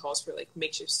 20s even calls for like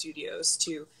makeshift studios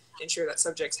to ensure that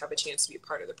subjects have a chance to be a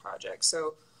part of the project.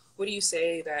 So what do you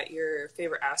say that your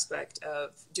favorite aspect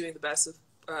of doing the best of,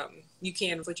 you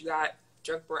can with what you got,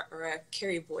 drunk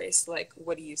Carrie voice, like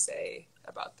what do you say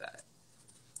about that?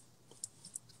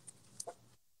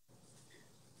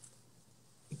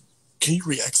 Can you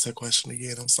re-ask that question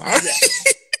again? I'm sorry.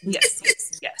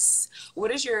 Yes.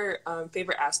 What is your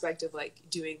favorite aspect of like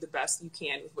doing the best you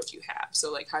can with what you have?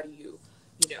 So like, how do you,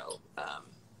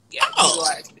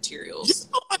 utilize materials?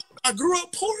 You know, I grew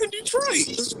up poor in Detroit.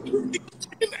 It's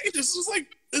just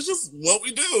like, it's just what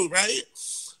we do, right?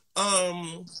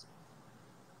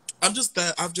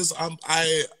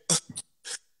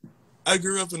 I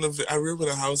grew up in a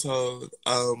household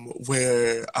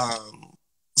where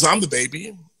so I'm the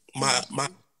baby. My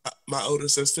older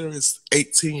sister is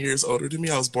 18 years older than me.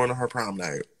 I was born on her prom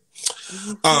night.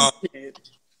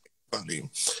 Funny.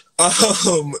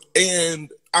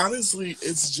 And honestly,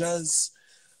 it's just,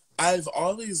 I've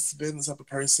always been the type of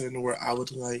person where I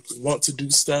would like want to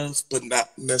do stuff, but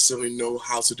not necessarily know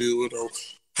how to do it or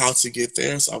how to get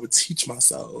there. So I would teach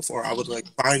myself, or I would like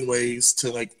find ways to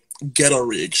like ghetto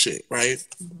rig shit, right?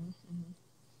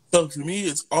 So for me,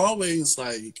 it's always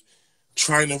like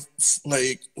trying to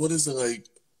like, what is it, like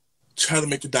trying to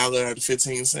make $1 out of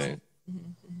 15 cents.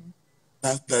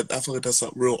 That I feel like that's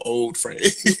a real old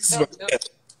phrase.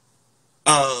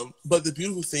 But the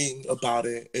beautiful thing about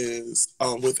it is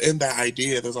within that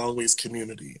idea, there's always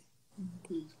community.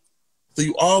 So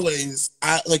you always,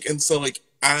 I was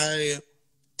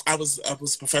a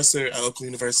professor at local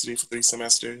university for 3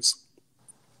 semesters.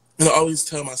 And I always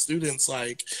tell my students,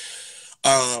 like,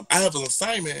 I have an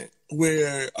assignment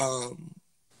where I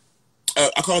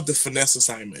call it the finesse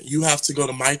assignment. You have to go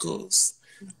to Michael's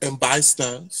and buy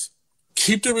stuff,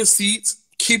 keep the receipts,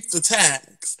 keep the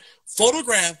tags,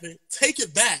 photograph it, take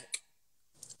it back,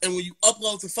 And when you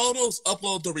upload the photos,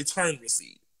 upload the return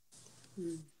receipt.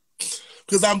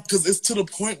 Because it's to the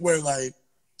point where, like,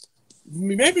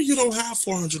 maybe you don't have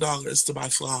 $400 to buy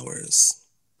flowers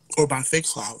or buy fake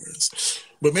flowers,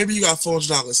 but maybe you got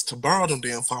 $400 to borrow them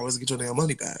damn flowers and get your damn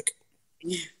money back.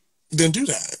 Yeah. Then do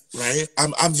that, right?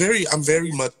 I'm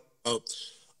very much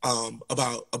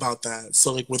about that.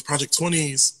 So like with Project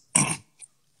 20s,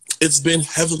 it's been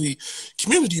heavily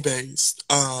community based.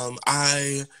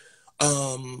 I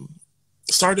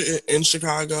started it in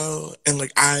Chicago, and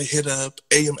like I hit up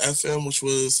AM/FM, which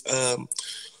was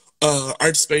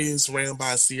art space ran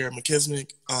by Sierra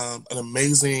McKismick, an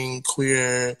amazing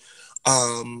queer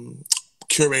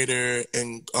curator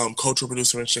and cultural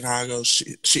producer in Chicago.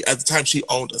 She at the time she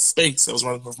owned a space that was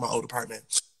running from my old apartment,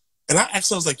 and I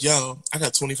asked her, I was like, "Yo, I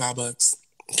got $25.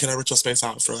 Can I rent your space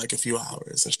out for like a few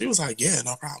hours?" And she was like, "Yeah,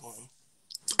 no problem."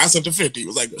 I sent her 50. It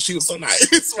was like, she was so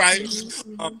nice, right?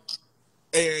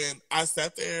 And I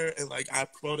sat there and like I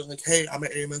promoted like, "Hey, I'm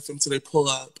at AM/FM today. Pull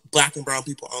up, Black and brown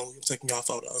people only. I'm taking y'all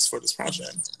photos for this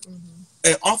project."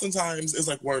 And oftentimes it's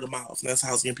like word of mouth, and that's how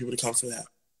I was getting people to come for that.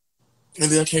 And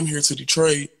then I came here to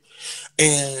Detroit,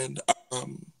 and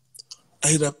I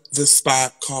hit up this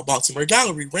spot called Baltimore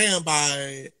Gallery, ran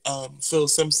by Phil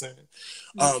Simpson.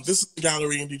 This is a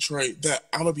gallery in Detroit that,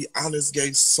 I'm gonna be honest,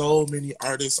 gave so many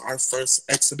artists our first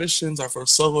exhibitions, our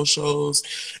first solo shows.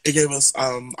 It gave us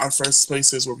our first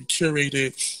spaces where we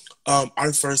curated,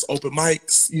 our first open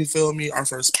mics. You feel me? Our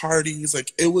first parties.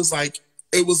 Like it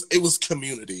was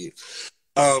community.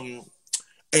 And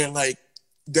like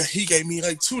that, he gave me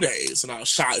like 2 days, and I was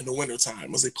shot in the wintertime. I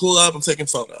was like, pull up, I'm taking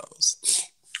photos.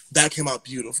 That came out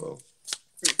beautiful.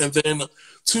 And then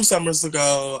 2 summers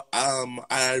ago,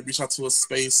 I reached out to a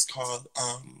space called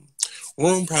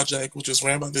Room Project, which is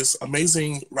ran by this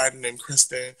amazing writer named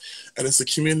Kristen, and it's a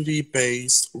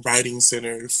community-based writing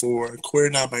center for queer,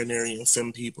 non-binary, and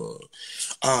femme people.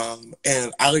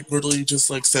 And I like literally just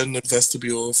like sat in the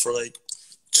vestibule for like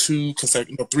 3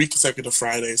 consecutive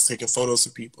Fridays taking photos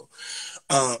of people.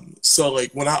 So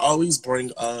like when I always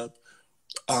bring up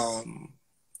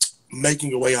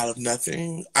making a way out of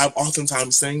nothing, I'm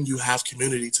oftentimes saying you have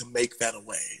community to make that a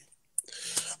way.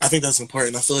 I think that's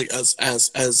important. I feel like as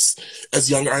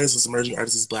young artists, as emerging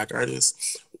artists, as Black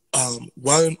artists,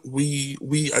 one,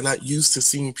 we are not used to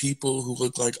seeing people who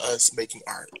look like us making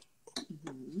art.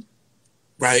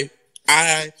 Right?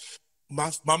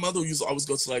 My mother used to always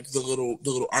go to like the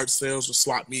little art sales or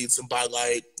swap meets and buy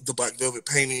like the Black Velvet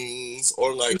paintings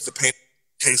or like the paint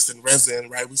cased in resin,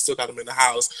 right? We still got them in the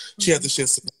house. She had the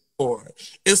shit before.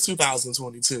 It's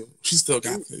 2022. She still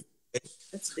got it.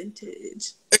 That's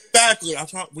vintage. Exactly.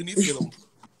 We need to get them.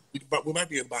 But we might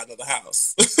be able to buy another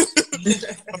house.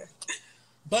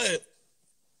 But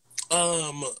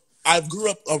I grew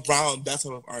up around that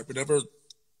type of art, but never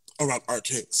around art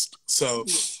taste. So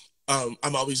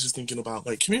I'm always just thinking about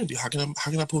like community. How can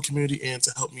I pull community in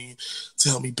to help me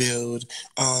build?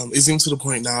 It's even to the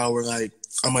point now where like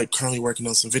I'm like currently working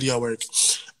on some video work,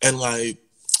 and like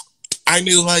I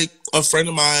knew like a friend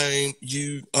of mine,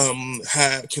 you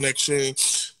had connection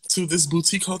to this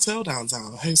boutique hotel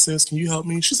downtown. Hey sis, can you help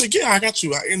me? She's like, yeah, I got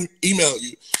you. I email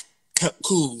you.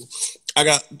 Cool. I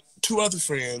got 2 other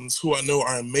friends who I know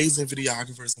are amazing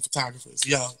videographers and photographers.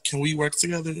 Yo, can we work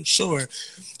together? Sure.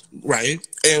 Right?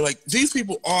 And like these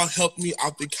people all helped me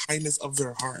out the kindness of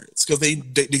their hearts because they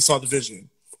saw the vision.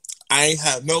 I ain't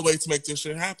have no way to make this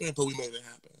shit happen, but we made it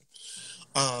happen.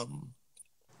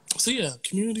 So yeah,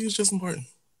 community is just important.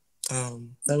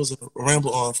 That was a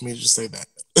ramble on for me to just say that.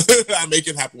 I make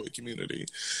it happen with community.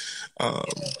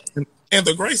 And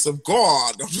the grace of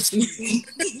God. I'm just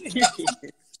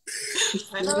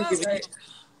I know that's right.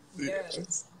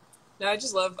 Yes. No,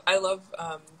 I love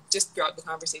just throughout the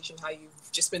conversation how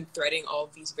you've just been threading all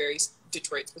of these very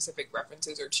Detroit specific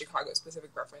references or Chicago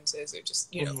specific references, or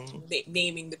just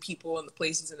naming the people and the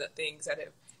places and the things that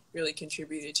have really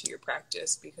contributed to your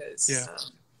practice. Because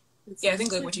I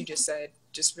think like what you just said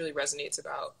just really resonates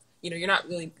about, you're not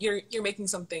really you're making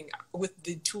something with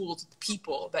the tools, the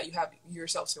people that you have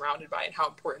yourself surrounded by, and how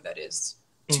important that is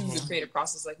to the creative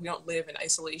process. Like we don't live in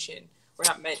isolation. We're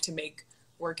not meant to make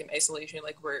work in isolation.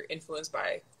 Like we're influenced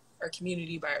by our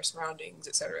community, by our surroundings,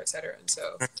 et cetera, et cetera. And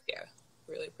so, yeah,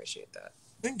 really appreciate that.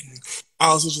 Thank you. I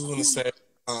also just want to say,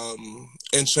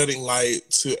 in shedding light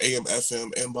to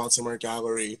AM/FM and Baltimore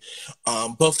Gallery,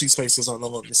 both these spaces are no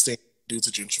longer staying due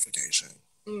to gentrification.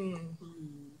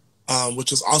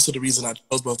 Which is also the reason I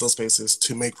chose both those spaces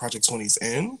to make Project 20s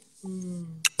in.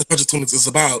 Project 20s is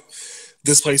about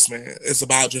displacement. It's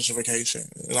about gentrification.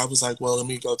 And I was like, well, let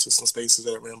me go to some spaces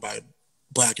that are run by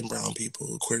Black and brown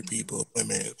people, queer people,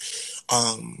 women.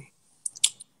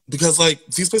 because like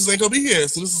these spaces ain't gonna be here.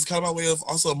 So this is kind of my way of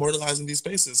also immortalizing these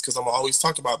spaces because I'm always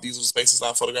talk about these are the spaces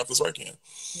I photograph this work in.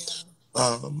 Yeah.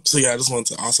 So yeah, I just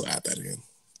wanted to also add that in.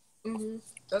 Mm-hmm.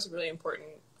 That's a really important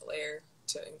layer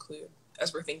to include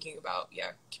as we're thinking about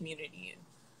community and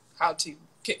how to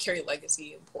carry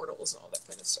legacy and portals and all that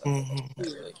kind of stuff. Mm-hmm. I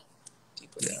really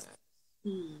deeply in that.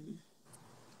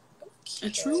 Okay. A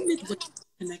true Midwest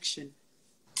connection,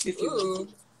 if you will.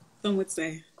 Some would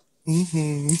say.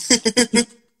 Mm-hmm.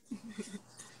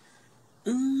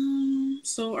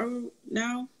 So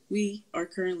now we are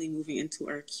currently moving into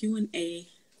our Q&A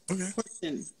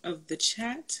portion of the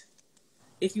chat.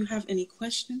 If you have any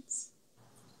questions,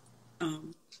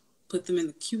 put them in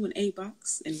the Q&A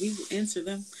box, and we will answer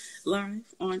them live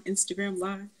on Instagram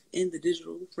Live in the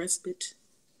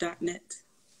digitalrespite.net.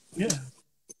 Yeah.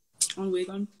 On Wig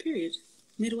On Period,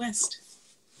 Midwest.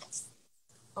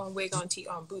 On Wig On Tee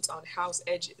On Boots on House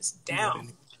Edges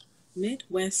down.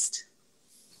 Midwest.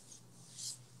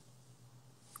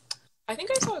 I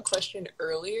think I saw a question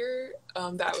earlier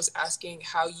that was asking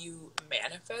how you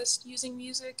manifest using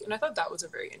music, and I thought that was a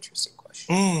very interesting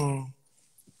question.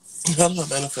 How do I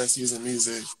manifest using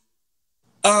music?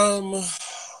 I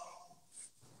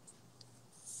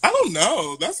don't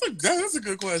know. That's a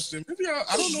good question. Maybe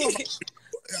I don't know.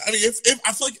 I mean, if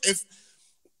I feel like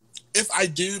if I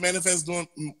do manifest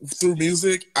through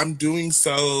music, I'm doing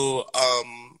so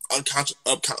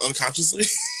unconsciously.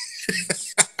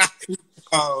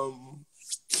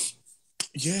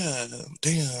 Yeah,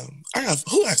 damn.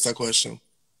 Who asked that question?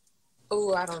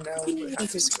 Oh, I don't know. We have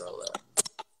to scroll up.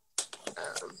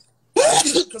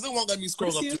 Because it won't let me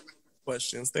scroll up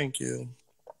questions. Thank you.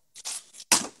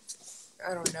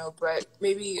 I don't know, but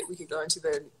maybe we could go into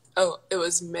it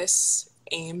was Miss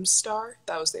Aimstar.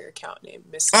 That was their account name,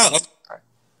 Miss Aimstar.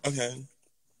 Okay.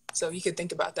 So you could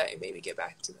think about that and maybe get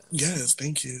back to them. Yes,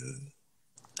 thank you.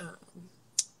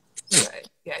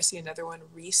 Yeah, I see another one.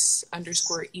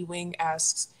 Reese_Ewing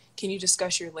asks, can you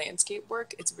discuss your landscape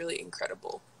work? It's really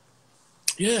incredible.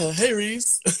 Yeah, hey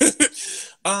Reese.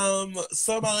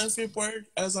 So my landscape work,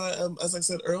 as I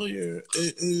said earlier,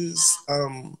 it is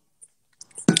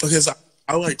because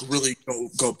I like really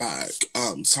go back,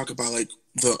 talk about like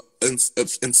the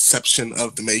inception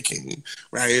of the making,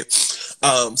 right?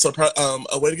 So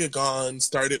A Way to Get Gone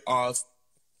started off.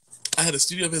 I had a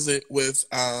studio visit with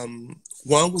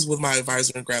one was with my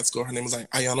advisor in grad school. Her name is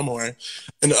Ayana Moore,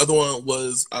 and the other one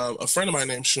was a friend of mine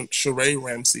named Sheree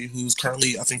Ramsey, who's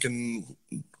currently I think in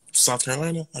South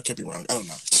Carolina. I could be wrong. I don't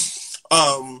know.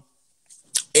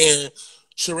 And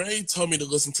Sheree told me to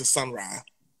listen to Sunrise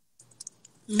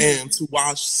and to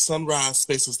watch Sunrise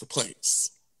Spaces the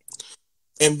Place.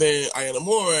 And then Ayana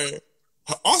Moore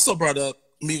also brought up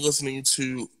me listening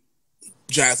to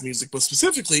jazz music, but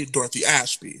specifically Dorothy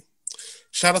Ashby.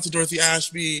 Shout out to Dorothy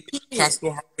Ashby,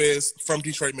 Classical Harvest from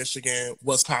Detroit, Michigan.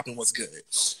 What's poppin', what's good.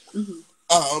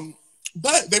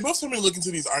 But they both told me to look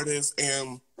into these artists,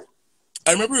 and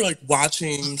I remember like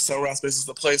watching Sunrise Spaces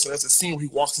the Place, and there's a scene where he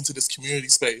walks into this community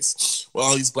space with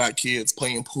all these black kids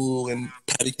playing pool and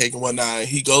patty cake and whatnot.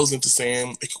 He goes into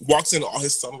saying, he walks into all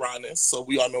his sunrise-ness, so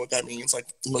we all know what that means, like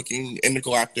looking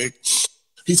intergalactic.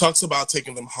 He talks about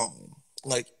taking them home.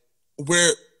 Like,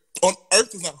 on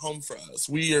Earth is not home for us.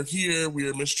 We are here. We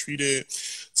are mistreated.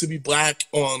 To be black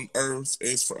on Earth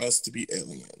is for us to be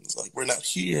aliens. Like, we're not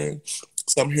here,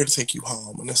 so I'm here to take you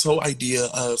home. And this whole idea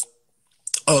of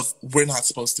we're not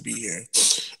supposed to be here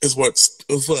is what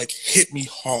like hit me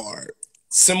hard.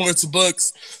 Similar to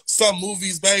books, some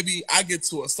movies, baby, I get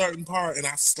to a certain part and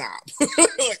I stop.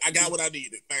 Like, I got what I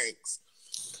needed. Thanks.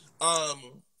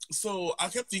 So I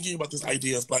kept thinking about this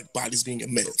idea of black bodies being a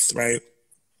myth, right?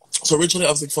 So originally I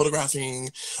was like photographing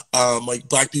like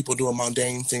black people doing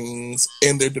mundane things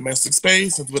in their domestic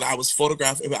space. And when I was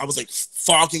photographing, I was like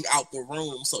fogging out the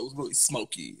room so it was really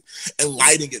smoky and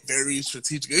lighting it very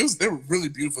strategic. They were really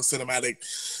beautiful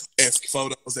cinematic-esque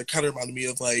photos that kind of reminded me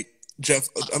of like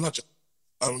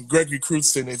Gregory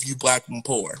Crewdson, If You Black and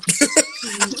Poor.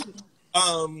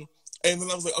 And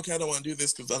then I was like, okay, I don't want to do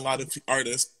this because a lot of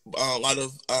artists, a lot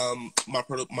of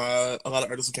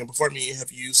artists who came before me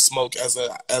have used smoke as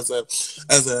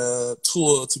a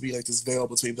tool to be like this veil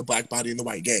between the black body and the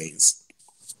white gaze.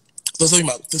 So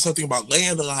there's something about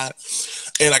land a lot,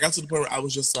 and I got to the point where I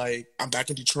was just like, I'm back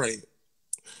in Detroit.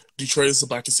 Detroit is the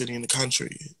blackest city in the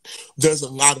country. There's a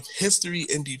lot of history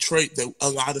in Detroit that a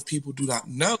lot of people do not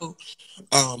know.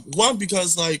 One,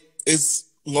 because like it's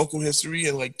local history,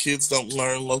 and like kids don't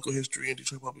learn local history in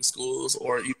Detroit public schools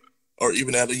or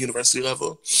even at a university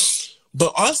level.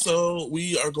 But also,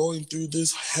 we are going through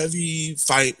this heavy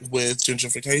fight with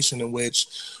gentrification, in which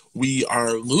we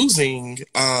are losing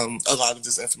a lot of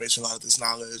this information, a lot of this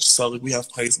knowledge. So like, we have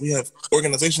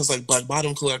organizations like Black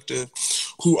Bottom Collective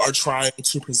who are trying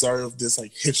to preserve this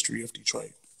like history of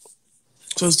Detroit.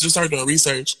 So it's just started doing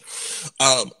research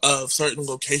of certain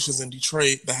locations in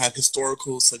Detroit that had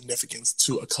historical significance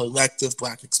to a collective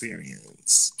Black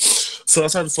experience. So I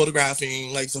started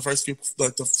photographing, like the first few,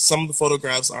 like some of the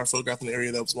photographs are photographed in an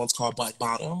area that was once called Black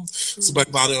Bottom. So Black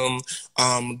Bottom,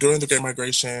 during the Great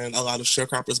Migration, a lot of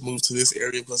sharecroppers moved to this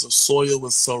area because the soil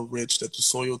was so rich that the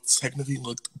soil technically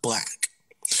looked Black.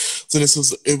 So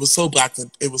it was so Black that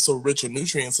it was so rich in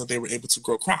nutrients that they were able to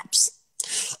grow crops.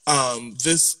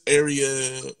 This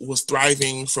area was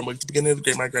thriving from like the beginning of the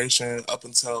Great Migration up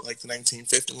until like the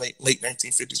 1950s, late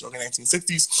 1950s, early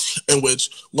 1960s, in which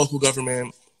local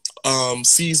government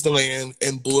seized the land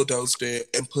and bulldozed it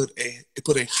and put a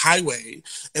highway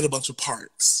and a bunch of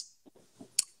parks,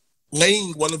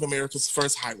 laying one of America's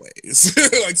first highways,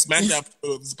 like smack dab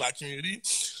in this Black community,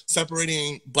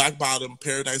 separating Black Bottom,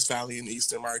 Paradise Valley, and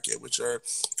Eastern Market, which are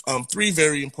three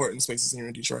very important spaces here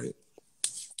in Detroit.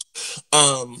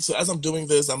 So as I'm doing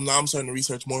this, I'm starting to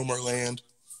research more and more land.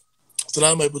 So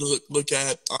now I'm able to look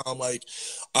at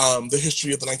the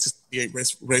history of the 1968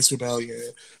 race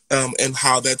rebellion, and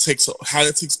how that takes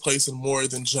place in more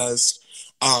than just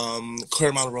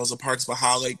Claremont and Rosa Parks, but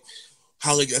how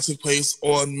that took place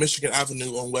on Michigan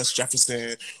Avenue, on West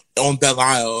Jefferson, on Belle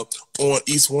Isle, on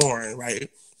East Warren, right?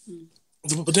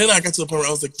 But then I got to the point where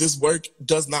I was like, this work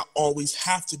does not always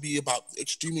have to be about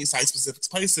extremely site-specific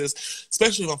places,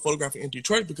 especially if I'm photographing in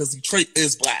Detroit, because Detroit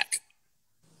is Black,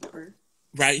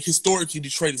 right? Historically,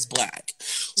 Detroit is Black.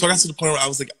 So I got to the point where I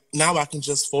was like, now I can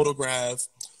just photograph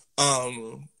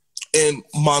in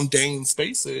mundane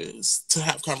spaces to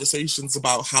have conversations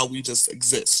about how we just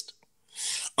exist.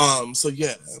 So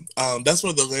yeah, that's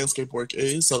where the landscape work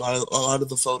is. So a lot of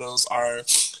the photos are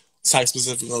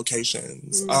site-specific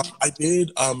locations. I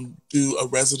did do a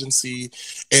residency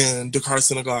in Dakar,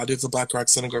 Senegal. I did the Black Rock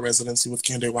Senegal residency with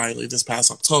Kende Wiley this past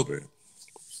October.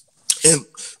 And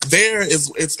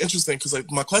it's interesting because like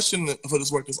my question for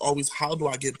this work is always, how do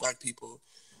I get Black people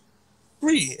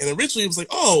free? And originally it was like,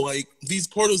 oh, like these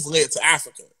portals led to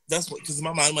Africa. That's what, because in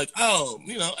my mind I'm like, oh,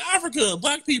 Africa,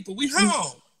 Black people, we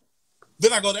home.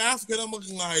 Then I go to Africa and I'm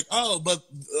looking like, oh, but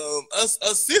us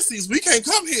sissies, we can't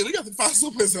come here. We got to find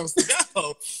someplace else to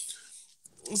go.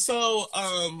 So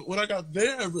when I got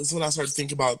there was when I started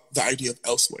thinking about the idea of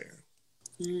elsewhere.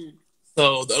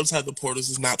 So the other side of the portals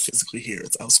is not physically here.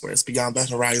 It's elsewhere. It's beyond that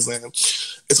horizon.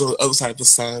 It's on the other side of the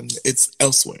sun. It's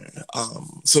elsewhere.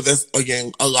 So that,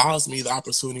 again, allows me the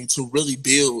opportunity to really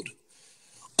build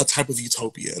a type of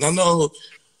utopia. And I know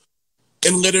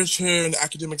in literature and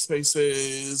academic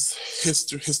spaces,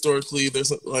 historically,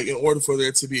 there's like, in order for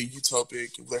there to be a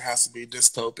utopic, there has to be a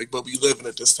dystopic, but we live in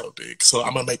a dystopic. So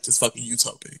I'm gonna make this fucking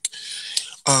utopic.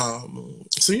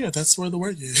 So yeah, that's where the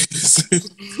work is.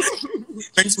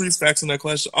 Thanks for respecting that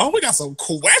question. Oh, we got some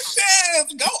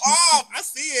questions. Go off. I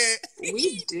see it.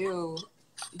 We do.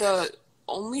 The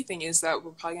only thing is that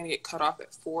we're probably going to get cut off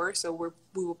at 4, so we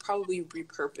will probably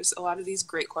repurpose a lot of these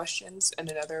great questions in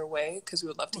another way, because we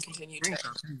would love to continue to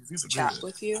chat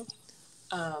with you.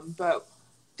 But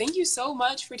thank you so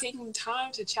much for taking the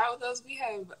time to chat with us.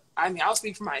 I'll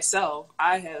speak for myself.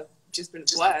 I have just been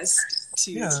blessed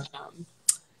to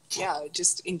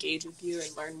just engage with you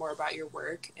and learn more about your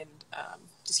work and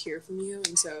just hear from you.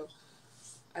 And so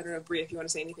I don't know, Bria, if you want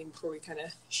to say anything before we kind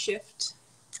of shift.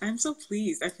 I'm so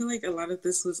pleased. I feel like a lot of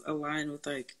this was aligned with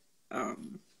like a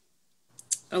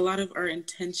lot of our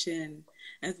intention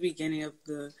at the beginning of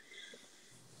the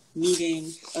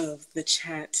meeting, of the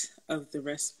chat, of the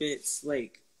Respite's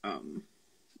like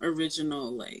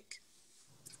original like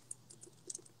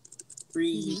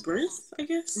rebirth, I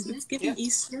guess. It's giving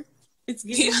Easter. It's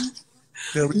giving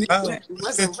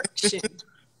resurrection.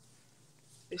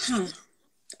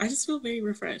 I just feel very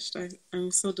refreshed.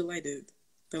 I'm so delighted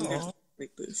that we have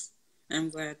like this. I'm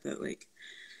glad that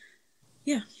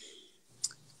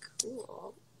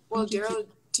Cool. Well, Darryl,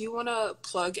 do you want to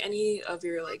plug any of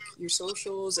your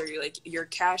socials or your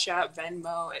Cash App,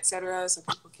 Venmo, etc., so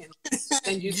people can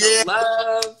send you some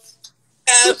love?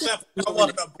 Cash App. I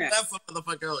want to bless a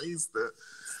motherfucker on Easter.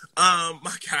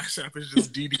 My Cash App is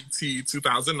just DDT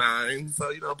 2009,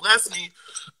 so bless me.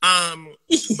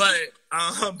 But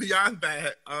beyond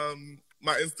that,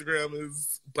 my Instagram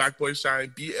is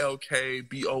BlackBoyShine,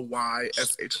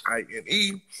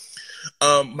 BLKBOYSHINE.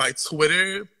 My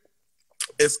Twitter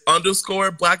is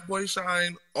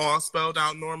 _BlackBoyShine, all spelled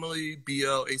out normally,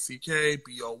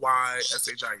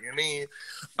 BLACKBOYSHINE.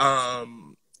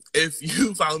 if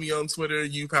you follow me on Twitter,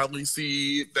 you probably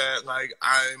see that like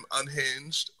I'm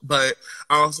unhinged, but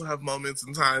I also have moments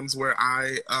and times where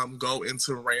I go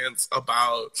into rants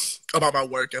about my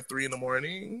work at 3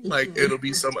 a.m. Like it'll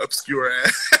be some obscure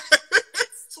ass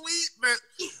tweet that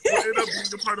will end up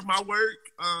being a part of my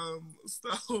work.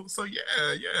 So yeah.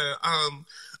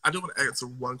 I do want to answer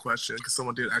one question because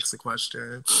someone did ask a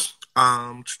question.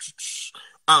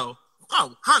 Oh,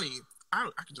 honey. I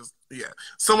can just, yeah.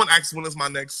 Someone asked when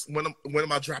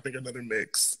am I dropping another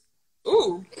mix?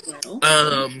 Ooh.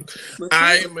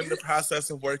 I am in the process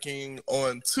of working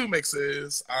on 2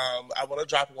 mixes. I want to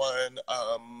drop one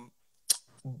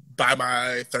by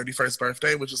my 31st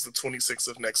birthday, which is the 26th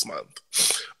of next month.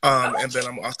 And then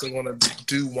I'm also going to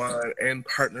do one in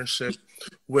partnership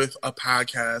with a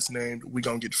podcast named We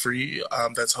Gonna Get Free,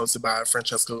 that's hosted by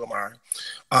Francesca Lamar.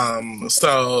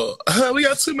 So we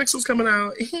got 2 mixes coming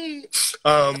out.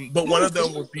 But one of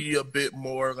them will be a bit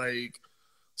more like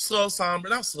slow somber,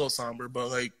 not slow somber, but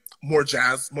like more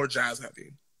jazz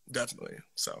heavy, definitely.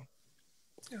 So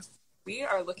yeah. We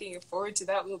are looking forward to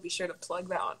that. We'll be sure to plug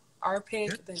that on our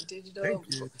page, then digital.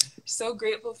 Thank you. So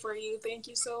grateful for you. Thank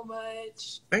you so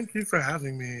much. Thank you for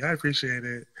having me. I appreciate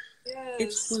it. Yes.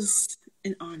 It was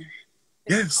an honor.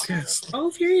 Yes. Oh,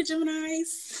 period,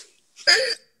 Geminis.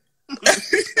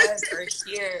 You guys are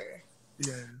here.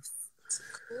 Yes.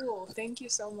 Cool. Thank you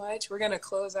so much. We're going to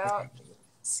close out.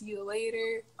 See you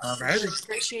later. All right.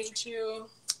 Appreciate you.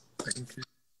 Thank you.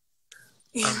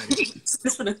 All right.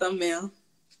 Just for the thumbnail.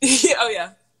 Oh,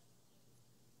 yeah.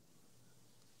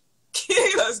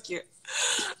 That was cute.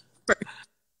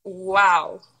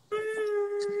 Wow.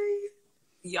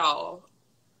 Y'all.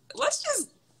 Let's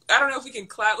just, I don't know if we can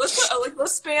clap. Let's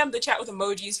spam the chat with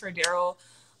emojis for Darryl.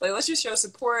 Like, let's just show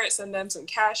support, send them some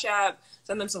Cash App,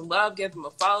 send them some love, give them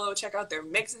a follow, check out their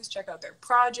mixes, check out their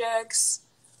projects.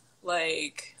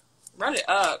 Like, run it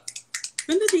up.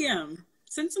 Send a DM.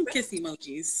 Send some kiss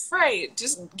emojis. Right.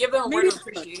 Just give them a word of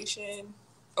appreciation.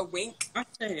 A wink.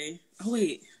 Okay. Oh,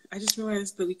 wait. I just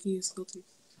realized that we can use filters.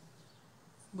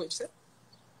 What'd you say?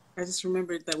 I just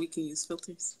remembered that we can use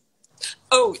filters.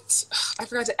 Oh, I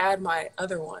forgot to add my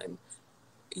other one.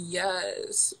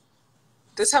 Yes.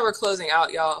 This is how we're closing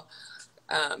out, y'all.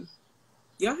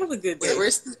 Y'all have a good day.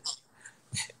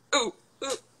 Ooh,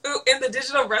 in the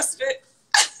digital respite.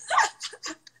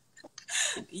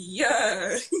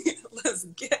 Yeah. Let's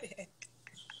get it.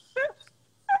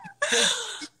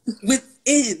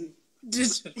 Within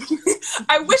digital.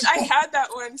 I wish I had that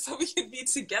one so we could be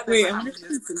together. Wait, I'm going to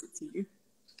send it to you.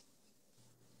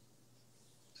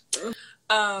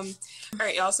 All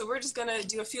right, y'all. So we're just gonna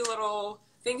do a few little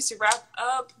things to wrap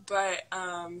up, but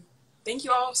thank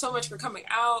you all so much for coming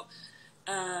out.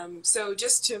 So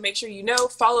just to make sure you know,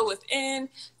 follow Within,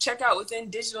 check out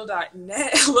withindigital.net.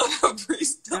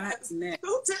 .net.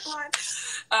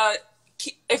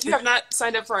 If you have not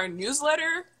signed up for our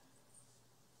newsletter,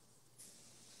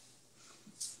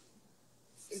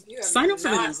 sign up for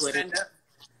the newsletter.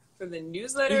 For the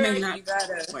newsletter, you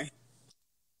gotta.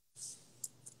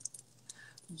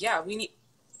 Yeah, we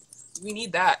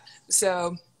need that.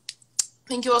 So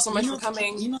thank you all so much for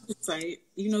coming. You know the site,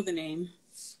 you know the name,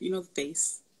 you know the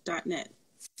face. .net. .net.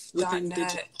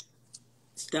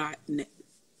 .net.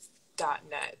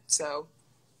 .net. So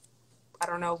I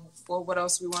don't know what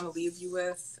else we want to leave you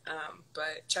with,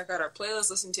 but check out our playlist.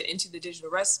 Listen to Into the Digital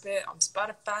Respite on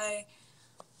Spotify,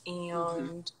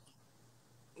 and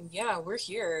yeah, we're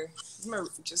here. We're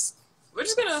just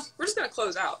gonna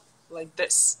close out like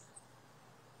this.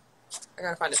 I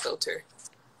gotta find a filter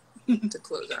to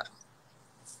close out.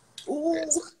 Ooh.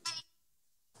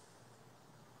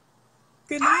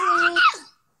 Good night.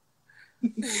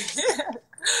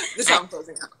 This is how I'm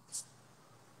closing out.